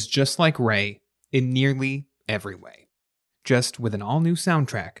Line was just like Ray in nearly every way, just with an all-new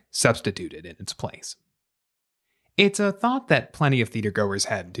soundtrack substituted in its place. It's a thought that plenty of theatergoers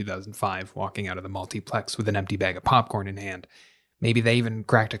had in 2005, walking out of the multiplex with an empty bag of popcorn in hand. Maybe they even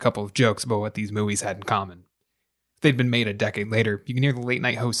cracked a couple of jokes about what these movies had in common. If they'd been made a decade later, you can hear the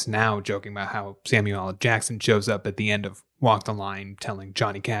late-night hosts now joking about how Samuel L. Jackson shows up at the end of Walk the Line telling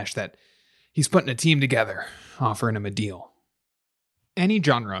Johnny Cash that he's putting a team together, offering him a deal. Any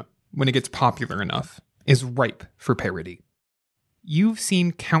genre, when it gets popular enough, is ripe for parody. You've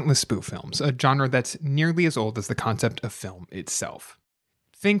seen countless spoof films, a genre that's nearly as old as the concept of film itself.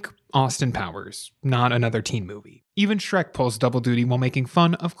 Think Austin Powers, not another teen movie. Even Shrek pulls double duty while making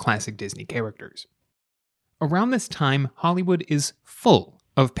fun of classic Disney characters. Around this time, Hollywood is full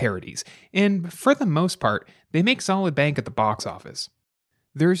of parodies, and for the most part, they make solid bank at the box office.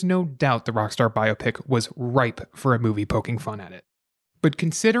 There's no doubt the Rockstar biopic was ripe for a movie poking fun at it. But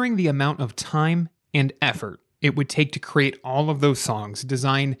considering the amount of time and effort it would take to create all of those songs,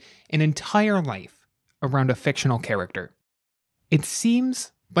 design an entire life around a fictional character, it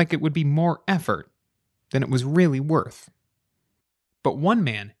seems like it would be more effort than it was really worth. But one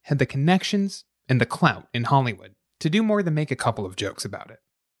man had the connections and the clout in Hollywood to do more than make a couple of jokes about it.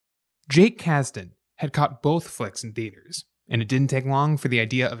 Jake Kasdan had caught both flicks in theaters, and it didn't take long for the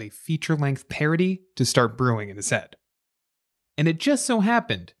idea of a feature-length parody to start brewing in his head. And it just so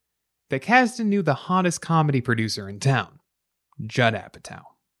happened that Kasdan knew the hottest comedy producer in town, Judd Apatow.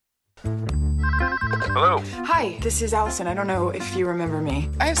 Hello. Hi, this is Allison. I don't know if you remember me.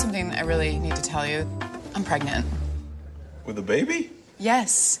 I have something I really need to tell you. I'm pregnant. With a baby?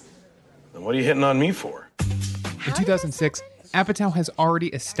 Yes. Then what are you hitting on me for? In 2006, Apatow has already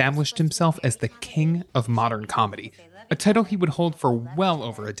established himself as the king of modern comedy, a title he would hold for well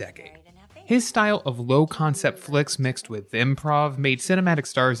over a decade. His style of low-concept flicks mixed with improv made cinematic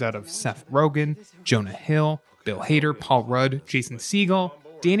stars out of Seth Rogen, Jonah Hill, Bill Hader, Paul Rudd, Jason Segel,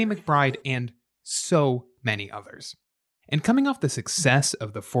 Danny McBride, and so many others. And coming off the success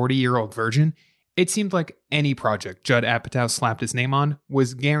of The 40-Year-Old Virgin, it seemed like any project Judd Apatow slapped his name on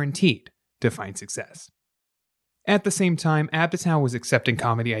was guaranteed to find success. At the same time, Apatow was accepting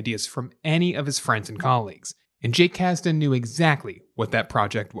comedy ideas from any of his friends and colleagues, and Jake Kasdan knew exactly what that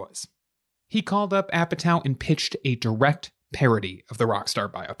project was. He called up Apatow and pitched a direct parody of the Rockstar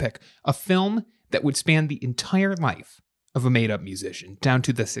biopic, a film that would span the entire life of a made-up musician, down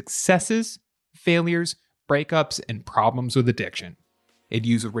to the successes, failures, breakups, and problems with addiction. It'd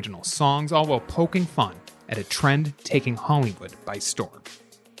use original songs, all while poking fun at a trend taking Hollywood by storm.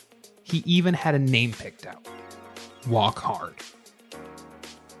 He even had a name picked out: Walk Hard.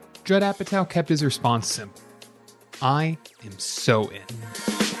 Judd Apatow kept his response simple: I am so in.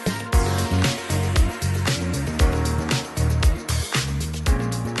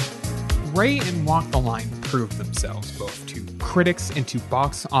 Ray and Walk the Line proved themselves both to critics and to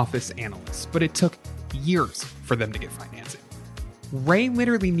box office analysts, but it took years for them to get financing. Ray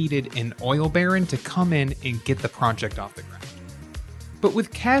literally needed an oil baron to come in and get the project off the ground. But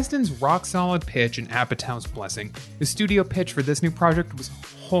with Kasdan's rock-solid pitch and Apatow's blessing, the studio pitch for this new project was a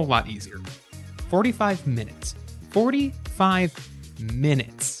whole lot easier. 45 minutes. 45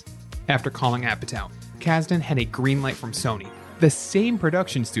 minutes after calling Apatow, Kasdan had a green light from Sony, the same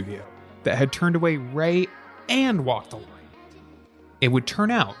production studio that had turned away Ray and Walk the Line. It would turn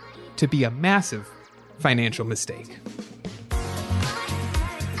out to be a massive financial mistake.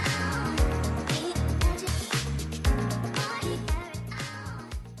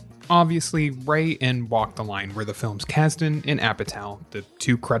 Obviously, Ray and Walk the Line were the films Kasdan and Apatow, the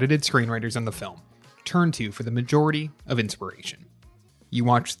two credited screenwriters on the film, turned to for the majority of inspiration. You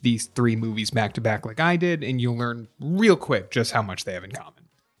watch these 3 movies back to back like I did, and you'll learn real quick just how much they have in common.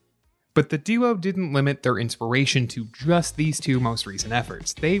 But the duo didn't limit their inspiration to just these 2 most recent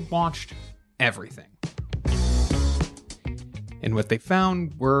efforts. They watched everything. And what they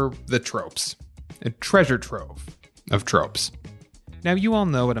found were the tropes. A treasure trove of tropes. Now you all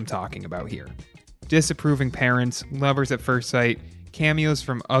know what I'm talking about here. Disapproving parents, lovers at first sight, cameos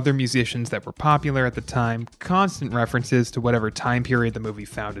from other musicians that were popular at the time, constant references to whatever time period the movie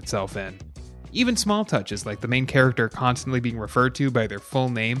found itself in. Even small touches like the main character constantly being referred to by their full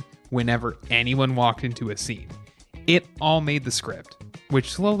name whenever anyone walked into a scene. It all made the script,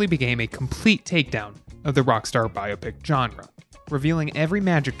 which slowly became a complete takedown of the Rockstar biopic genre, revealing every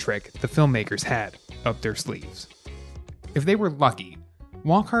magic trick the filmmakers had up their sleeves. If they were lucky,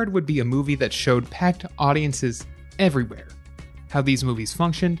 Walk Hard would be a movie that showed packed audiences everywhere how these movies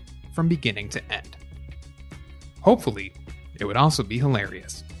functioned from beginning to end. Hopefully, it would also be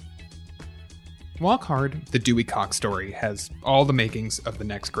hilarious. Walk Hard, the Dewey Cox story, has all the makings of the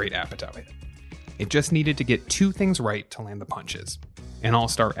next great Apatow hit. It just needed to get 2 things right to land the punches. An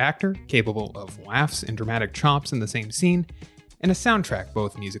all-star actor capable of laughs and dramatic chops in the same scene, and a soundtrack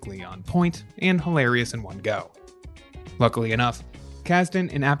both musically on point and hilarious in one go. Luckily enough,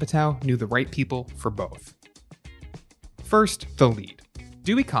 Kasdan and Apatow knew the right people for both. First, the lead.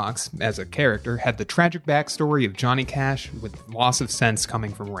 Dewey Cox, as a character, had the tragic backstory of Johnny Cash with loss of sense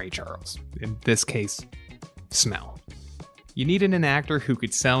coming from Ray Charles. In this case, smell. You needed an actor who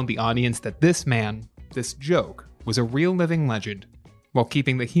could sell the audience that this man, this joke, was a real living legend while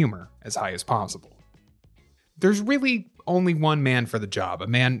keeping the humor as high as possible. There's really only one man for the job, a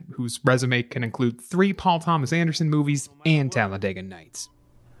man whose resume can include 3 Paul Thomas Anderson movies and Talladega Nights.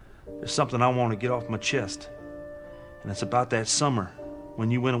 There's something I want to get off my chest. And it's about that summer when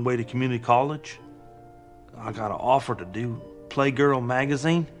you went away to community college. I got an offer to do Playgirl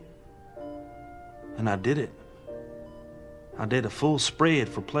magazine, and I did it. I did a full spread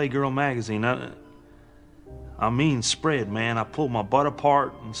for Playgirl magazine. I mean spread, man. I pulled my butt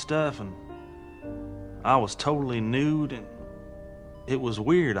apart and stuff, and I was totally nude, and it was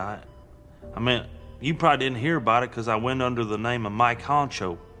weird. I mean, you probably didn't hear about it because I went under the name of Mike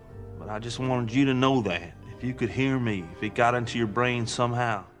Honcho, but I just wanted you to know that. If you could hear me, if it got into your brain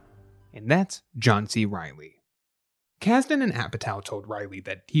somehow. And that's John C. Reilly. Kasdan and Apatow told Reilly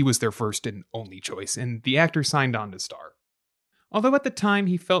that he was their first and only choice, and the actor signed on to star. Although at the time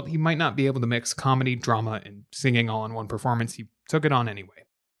he felt he might not be able to mix comedy, drama, and singing all in one performance, he took it on anyway.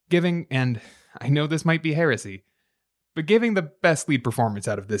 Giving, and I know this might be heresy, but giving the best lead performance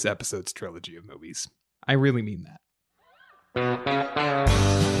out of this episode's trilogy of movies. I really mean that.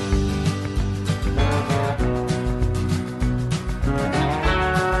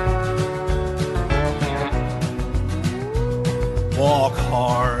 Walk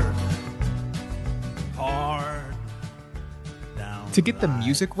hard, hard. Down To get the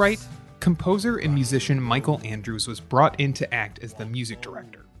music right, composer and musician Michael Andrews was brought in to act as the music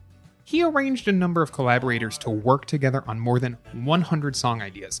director. He arranged a number of collaborators to work together on more than 100 song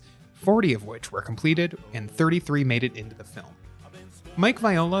ideas, 40 of which were completed and 33 made it into the film. Mike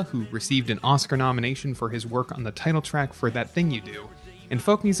Viola, who received an Oscar nomination for his work on the title track for That Thing You Do, and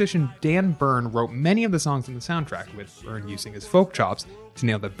folk musician Dan Byrne wrote many of the songs in the soundtrack, with Byrne using his folk chops to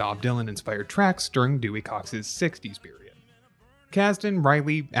nail the Bob Dylan-inspired tracks during Dewey Cox's 60s period. Kasdan,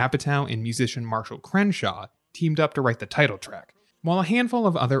 Reilly, Apatow, and musician Marshall Crenshaw teamed up to write the title track, while a handful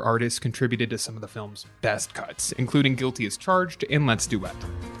of other artists contributed to some of the film's best cuts, including Guilty as Charged and Let's Duet.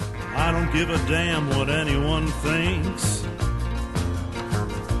 I don't give a damn what anyone thinks.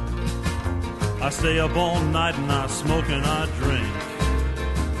 I stay up all night and I smoke and I drink.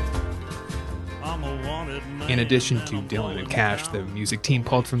 I'm a wanted man. In addition to Dylan and Cash, the music team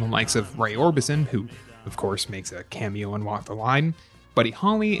pulled from the likes of Ray Orbison, who, of course, makes a cameo in Walk the Line, Buddy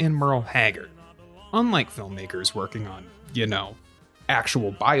Holly, and Merle Haggard. Unlike filmmakers working on,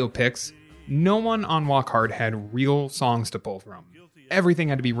 actual biopics, no one on Walk Hard had real songs to pull from. Everything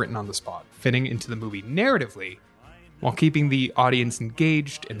had to be written on the spot, fitting into the movie narratively, while keeping the audience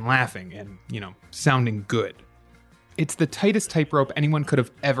engaged and laughing and, sounding good. It's the tightest tightrope anyone could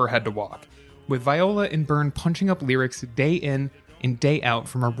have ever had to walk, with Viola and Byrne punching up lyrics day in and day out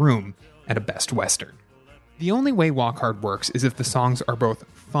from a room at a Best Western. The only way Walk Hard works is if the songs are both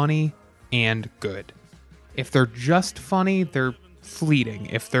funny and good. If they're just funny, they're fleeting.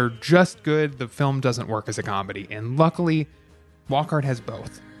 If they're just good, the film doesn't work as a comedy, and luckily, Walk Hard has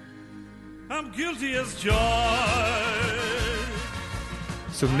both. I'm guilty as charged.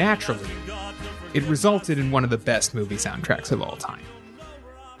 So naturally, it resulted in one of the best movie soundtracks of all time.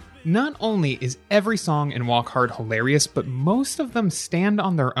 Not only is every song in Walk Hard hilarious, but most of them stand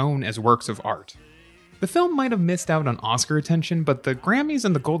on their own as works of art. The film might have missed out on Oscar attention, but the Grammys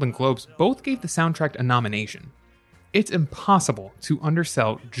and the Golden Globes both gave the soundtrack a nomination. It's impossible to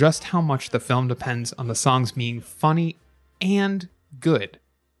undersell just how much the film depends on the songs being funny and good.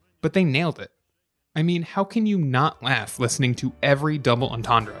 But they nailed it. I mean, how can you not laugh listening to every double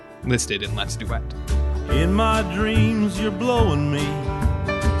entendre listed in Let's Duet? In my dreams, you're blowing me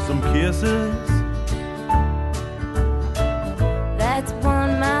some kisses. That's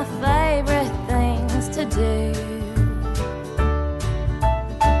one of my favorite things to do.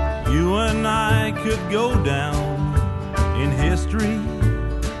 You and I could go down in history.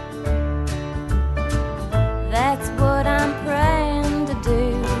 That's what I'm praying to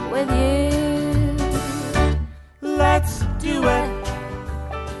do with you. Let's do it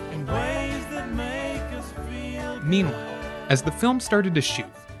in ways that make us feel good. Meanwhile, as the film started to shoot,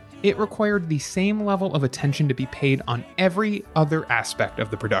 it required the same level of attention to be paid on every other aspect of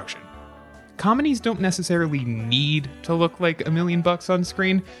the production. Comedies don't necessarily need to look like $1 million on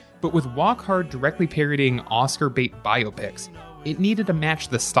screen, but with Walk Hard directly parodying Oscar-bait biopics, it needed to match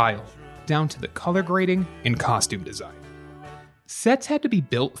the style, down to the color grading and costume design. Sets had to be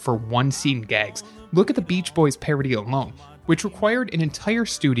built for one-scene gags. Look at the Beach Boys parody alone, which required an entire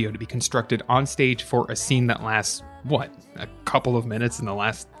studio to be constructed on stage for a scene that lasts, a couple of minutes in the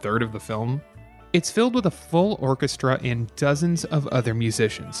last third of the film? It's filled with a full orchestra and dozens of other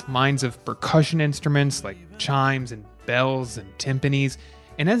musicians, lines of percussion instruments like chimes and bells and timpanis,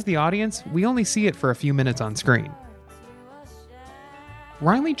 and as the audience, we only see it for a few minutes on screen.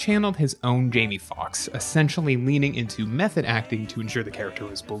 Riley channeled his own Jamie Foxx, essentially leaning into method acting to ensure the character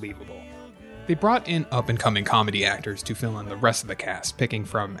was believable. They brought in up-and-coming comedy actors to fill in the rest of the cast, picking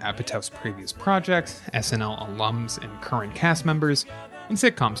from Apatow's previous projects, SNL alums and current cast members, and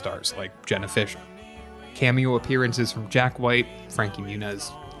sitcom stars like Jenna Fisher. Cameo appearances from Jack White, Frankie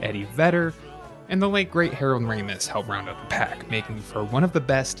Muniz, Eddie Vedder, and the late great Harold Ramis helped round out the pack, making for one of the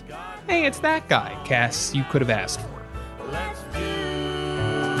best, hey, it's that guy casts you could have asked for.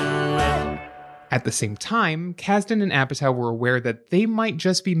 At the same time, Kasdan and Apatow were aware that they might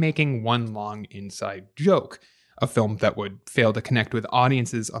just be making one long inside joke, a film that would fail to connect with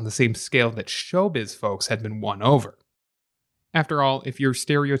audiences on the same scale that showbiz folks had been won over. After all, if your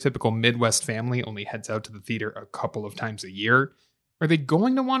stereotypical Midwest family only heads out to the theater a couple of times a year, are they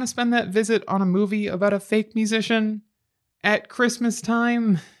going to want to spend that visit on a movie about a fake musician? At Christmas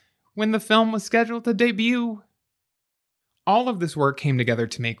time, when the film was scheduled to debut? All of this work came together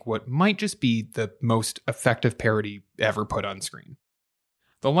to make what might just be the most effective parody ever put on screen.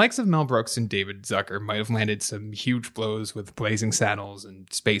 The likes of Mel Brooks and David Zucker might have landed some huge blows with Blazing Saddles and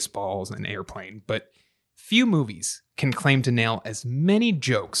Spaceballs and Airplane, but few movies can claim to nail as many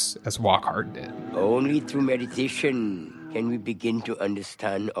jokes as Walk Hard did. Only through meditation can we begin to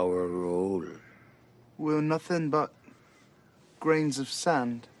understand our role. We're nothing but grains of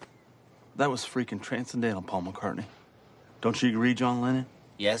sand. That was freaking transcendental, Paul McCartney. Don't you agree, John Lennon?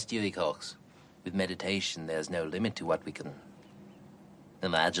 Yes, Dewey Cox. With meditation, there's no limit to what we can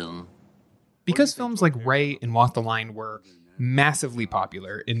imagine. Because films like Ray and Walk the Line were massively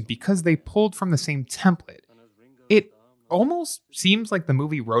popular, and because they pulled from the same template, it almost seems like the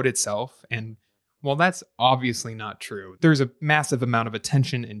movie wrote itself, and while that's obviously not true, there's a massive amount of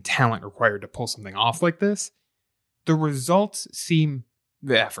attention and talent required to pull something off like this, the results seem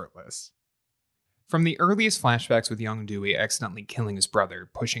effortless. From the earliest flashbacks with young Dewey accidentally killing his brother,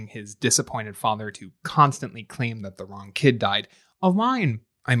 pushing his disappointed father to constantly claim that the wrong kid died, a line,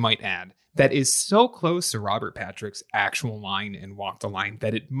 I might add, that is so close to Robert Patrick's actual line in Walk the Line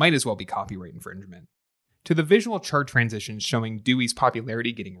that it might as well be copyright infringement. To the visual chart transitions showing Dewey's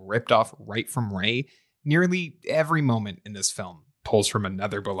popularity getting ripped off right from Ray, nearly every moment in this film pulls from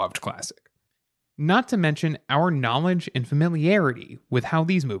another beloved classic. Not to mention our knowledge and familiarity with how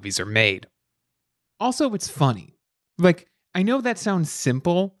these movies are made. Also, it's funny. Like, I know that sounds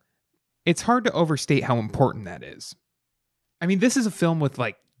simple. It's hard to overstate how important that is. I mean, this is a film with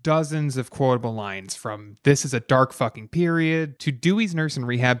like dozens of quotable lines, from "this is a dark fucking period" to Dewey's nurse in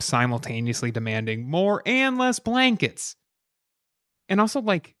rehab simultaneously demanding more and less blankets. And also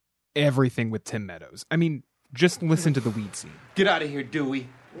like everything with Tim Meadows. I mean, just listen to the weed scene. Get out of here, Dewey.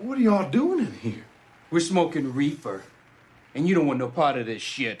 What are y'all doing in here? We're smoking reefer. And you don't want no part of this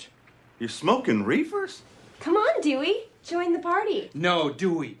shit. You're smoking reefers? Come on, Dewey. Join the party. No,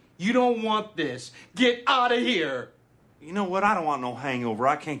 Dewey. You don't want this. Get out of here. You know what? I don't want no hangover.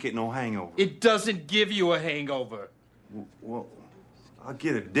 I can't get no hangover. It doesn't give you a hangover. Well, I'll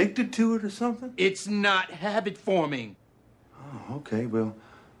get addicted to it or something? It's not habit forming. Oh, okay. Well,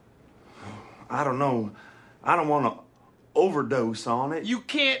 I don't know. I don't want to overdose on it. You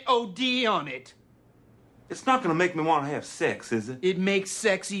can't OD on it. It's not going to make me want to have sex, is it? It makes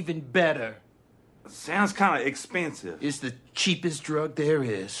sex even better. Sounds kind of expensive. It's the cheapest drug there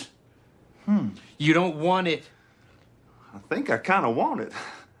is. You don't want it. I think I kind of want it.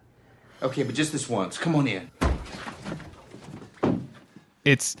 Okay, but just this once. Come on in.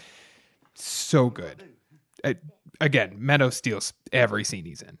 It's so good. Again, Meadows steals every scene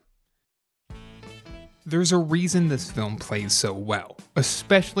he's in. There's a reason this film plays so well,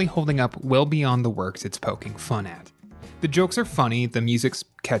 especially holding up well beyond the works it's poking fun at. The jokes are funny, the music's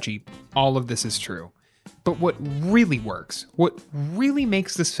catchy, all of this is true. But what really works, what really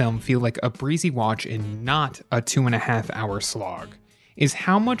makes this film feel like a breezy watch and not a 2.5-hour slog, is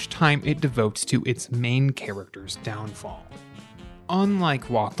how much time it devotes to its main character's downfall. Unlike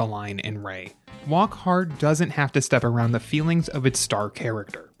Walk the Line and Ray, Walk Hard doesn't have to step around the feelings of its star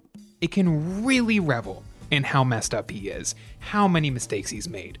character. It can really revel in how messed up he is, how many mistakes he's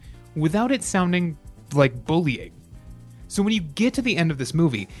made, without it sounding like bullying. So when you get to the end of this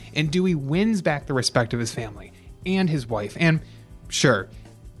movie, and Dewey wins back the respect of his family, and his wife, and, sure,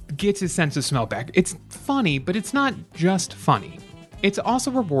 gets his sense of smell back, it's funny, but it's not just funny. It's also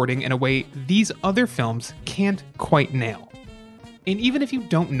rewarding in a way these other films can't quite nail. And even if you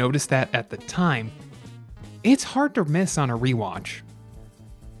don't notice that at the time, it's hard to miss on a rewatch.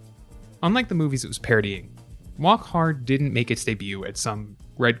 Unlike the movies it was parodying, Walk Hard didn't make its debut at some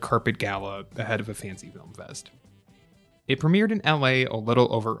red carpet gala ahead of a fancy film fest. It premiered in LA a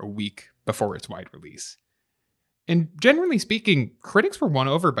little over a week before its wide release. And generally speaking, critics were won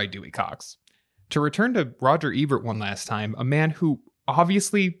over by Dewey Cox. To return to Roger Ebert one last time, a man who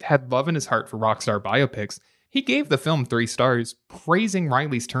obviously had love in his heart for Rockstar Biopics, he gave the film 3 stars, praising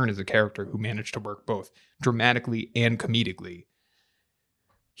Riley's turn as a character who managed to work both dramatically and comedically.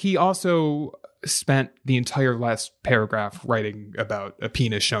 He also spent the entire last paragraph writing about a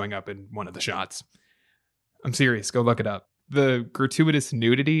penis showing up in one of the shots. I'm serious, go look it up. The gratuitous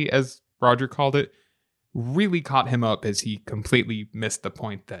nudity, as Roger called it, really caught him up as he completely missed the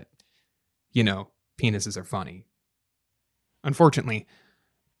point that, penises are funny. Unfortunately,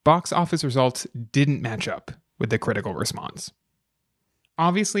 box office results didn't match up with the critical response.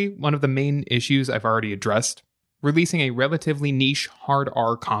 Obviously, one of the main issues I've already addressed, releasing a relatively niche hard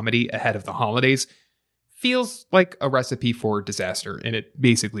R comedy ahead of the holidays, feels like a recipe for disaster, and it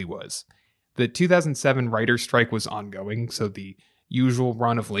basically was. The 2007 writer's strike was ongoing, so the usual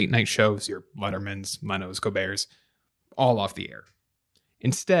run of late-night shows, your Lettermans, Leno's, Colbert's, all off the air.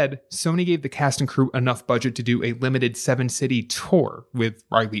 Instead, Sony gave the cast and crew enough budget to do a limited 7-city tour with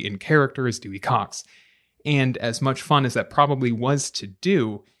Riley in character as Dewey Cox. And as much fun as that probably was to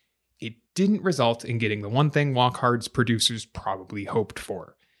do, it didn't result in getting the one thing Walk Hard's producers probably hoped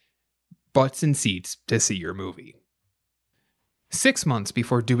for: butts and seats to see your movie. 6 months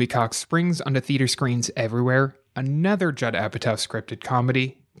before Dewey Cox springs onto theater screens everywhere, another Judd Apatow scripted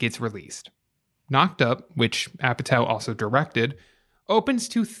comedy gets released. Knocked Up, which Apatow also directed, opens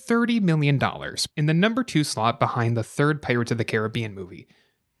to $30 million in the number 2 slot behind the third Pirates of the Caribbean movie.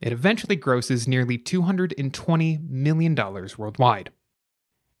 It eventually grosses nearly $220 million worldwide.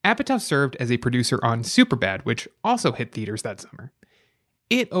 Apatow served as a producer on Superbad, which also hit theaters that summer.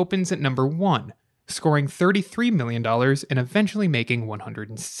 It opens at number 1, scoring $33 million and eventually making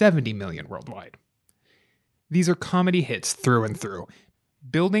 $170 million worldwide. These are comedy hits through and through,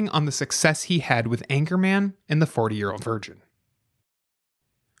 building on the success he had with Anchorman and The 40-Year-Old Virgin.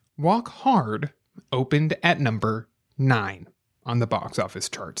 Walk Hard opened at number 9 on the box office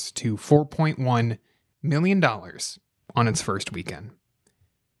charts to $4.1 million on its first weekend.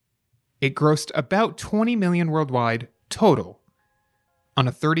 It grossed about $20 million worldwide total on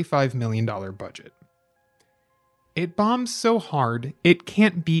a $35 million budget. It bombs so hard it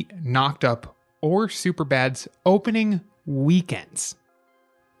can't beat Knocked Up or Superbad's opening weekends,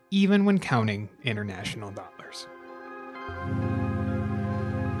 even when counting international dollars.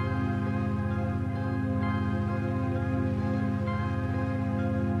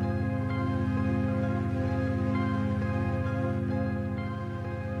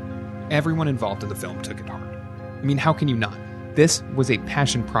 Everyone involved in the film took it hard. I mean, how can you not? This was a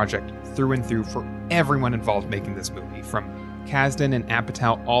passion project through and through for everyone involved making this movie, from Kasdan and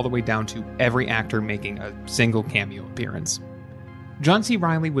Apatow all the way down to every actor making a single cameo appearance. John C.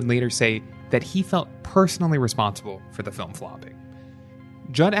 Reilly would later say that he felt personally responsible for the film flopping.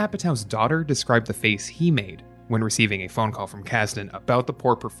 Judd Apatow's daughter described the face he made when receiving a phone call from Kasdan about the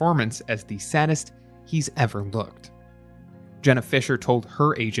poor performance as the saddest he's ever looked. Jenna Fisher told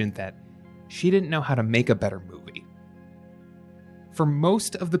her agent that she didn't know how to make a better movie. For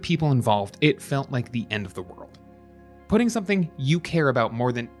most of the people involved, it felt like the end of the world. Putting something you care about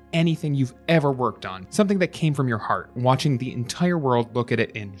more than anything you've ever worked on, something that came from your heart, watching the entire world look at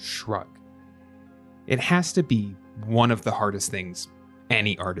it and shrug. It has to be one of the hardest things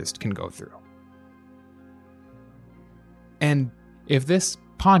any artist can go through. And if this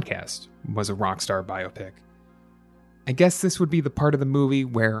podcast was a Rockstar biopic, I guess this would be the part of the movie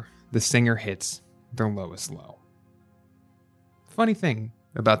where the singer hits their lowest low. Funny thing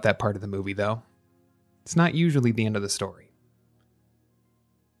about that part of the movie, though, it's not usually the end of the story.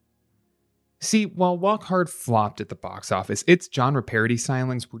 See, while Walk Hard flopped at the box office, its genre parody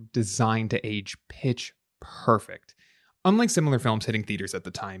stylings were designed to age pitch perfect. Unlike similar films hitting theaters at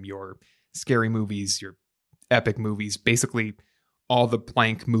the time, your scary movies, your epic movies, basically all the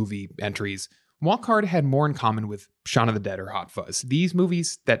blank movie entries, Walk Hard had more in common with Shaun of the Dead or Hot Fuzz. These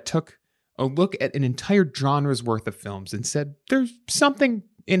movies that took a look at an entire genre's worth of films and said, there's something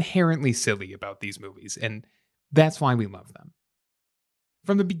inherently silly about these movies, and that's why we love them.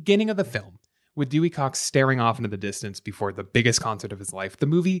 From the beginning of the film, with Dewey Cox staring off into the distance before the biggest concert of his life, the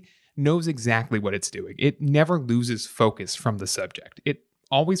movie knows exactly what it's doing. It never loses focus from the subject. It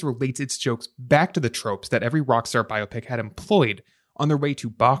always relates its jokes back to the tropes that every Rockstar biopic had employed on their way to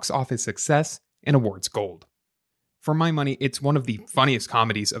box office success and awards gold. For my money, it's one of the funniest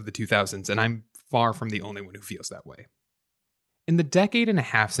comedies of the 2000s, and I'm far from the only one who feels that way. In the decade and a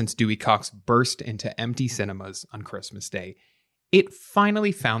half since Dewey Cox burst into empty cinemas on Christmas Day, it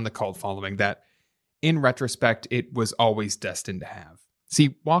finally found the cult following that, in retrospect, it was always destined to have.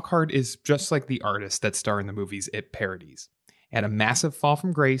 See, Walk Hard is just like the artists that star in the movies it parodies. It had a massive fall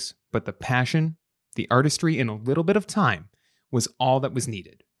from grace, but the passion, the artistry, and a little bit of time was all that was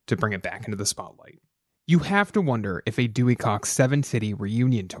needed to bring it back into the spotlight. You have to wonder if a Dewey Cox 7-city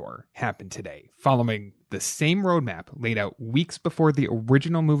reunion tour happened today, following the same roadmap laid out weeks before the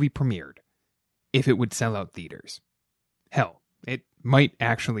original movie premiered, if it would sell out theaters. Hell, it might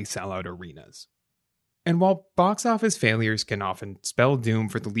actually sell out arenas. And while box office failures can often spell doom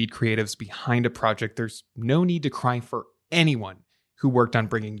for the lead creatives behind a project, there's no need to cry for anyone who worked on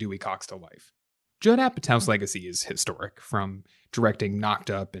bringing Dewey Cox to life. Judd Apatow's legacy is historic, from directing Knocked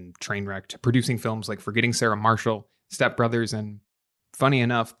Up and Trainwreck to producing films like Forgetting Sarah Marshall, Step Brothers, and, funny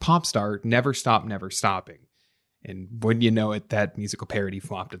enough, Popstar, Never Stop, Never Stopping. And wouldn't you know it, that musical parody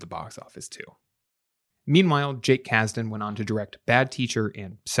flopped at the box office too. Meanwhile, Jake Kasdan went on to direct Bad Teacher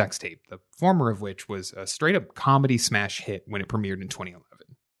and Sex Tape, the former of which was a straight-up comedy smash hit when it premiered in 2011.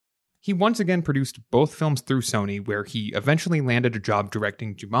 He once again produced both films through Sony, where he eventually landed a job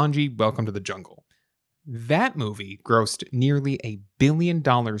directing Jumanji: Welcome to the Jungle. That movie grossed nearly $1 billion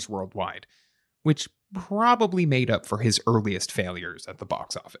worldwide, which probably made up for his earliest failures at the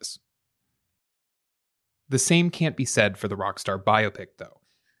box office. The same can't be said for the Rockstar biopic, though.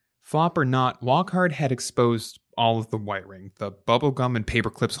 Flop or not, Walk Hard had exposed all of the wiring, the bubblegum and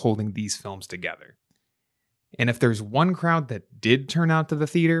paper clips holding these films together. And if there's one crowd that did turn out to the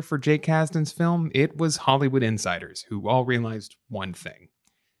theater for Jake Kasdan's film, it was Hollywood insiders, who all realized one thing.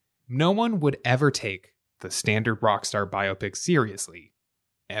 No one would ever take the standard Rockstar biopic seriously,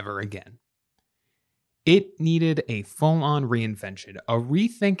 ever again. It needed a full-on reinvention, a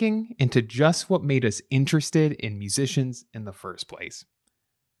rethinking into just what made us interested in musicians in the first place.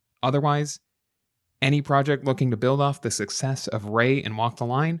 Otherwise, any project looking to build off the success of Ray and Walk the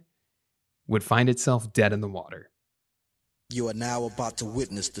Line would find itself dead in the water. You are now about to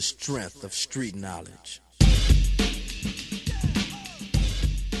witness the strength of street knowledge.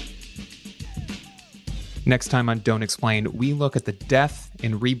 Next time on Don't Explain, we look at the death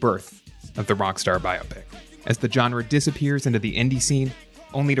and rebirth of the Rockstar biopic, as the genre disappears into the indie scene,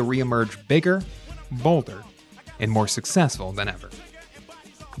 only to reemerge bigger, bolder, and more successful than ever.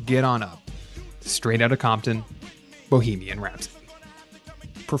 Get on up. Straight Outta Compton, Bohemian Rhapsody.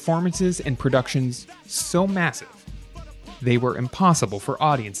 Performances and productions so massive, they were impossible for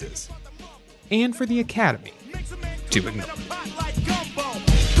audiences, and for the Academy to ignore.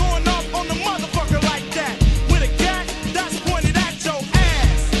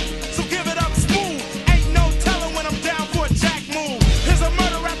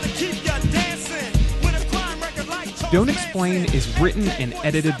 Don't Explain is written and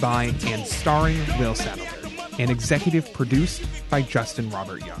edited by and starring Will Saddler, and executive produced by Justin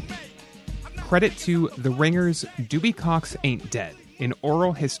Robert Young. Credit to The Ringer's Dewey Cox Ain't Dead, an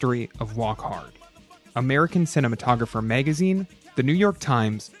oral history of Walk Hard, American Cinematographer Magazine, The New York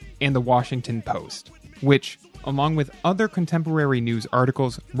Times, and The Washington Post, which, along with other contemporary news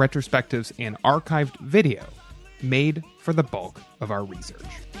articles, retrospectives, and archived video, made for the bulk of our research.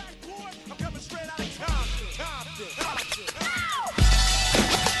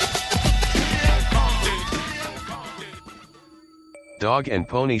 Dog and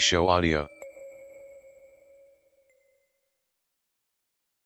Pony Show audio.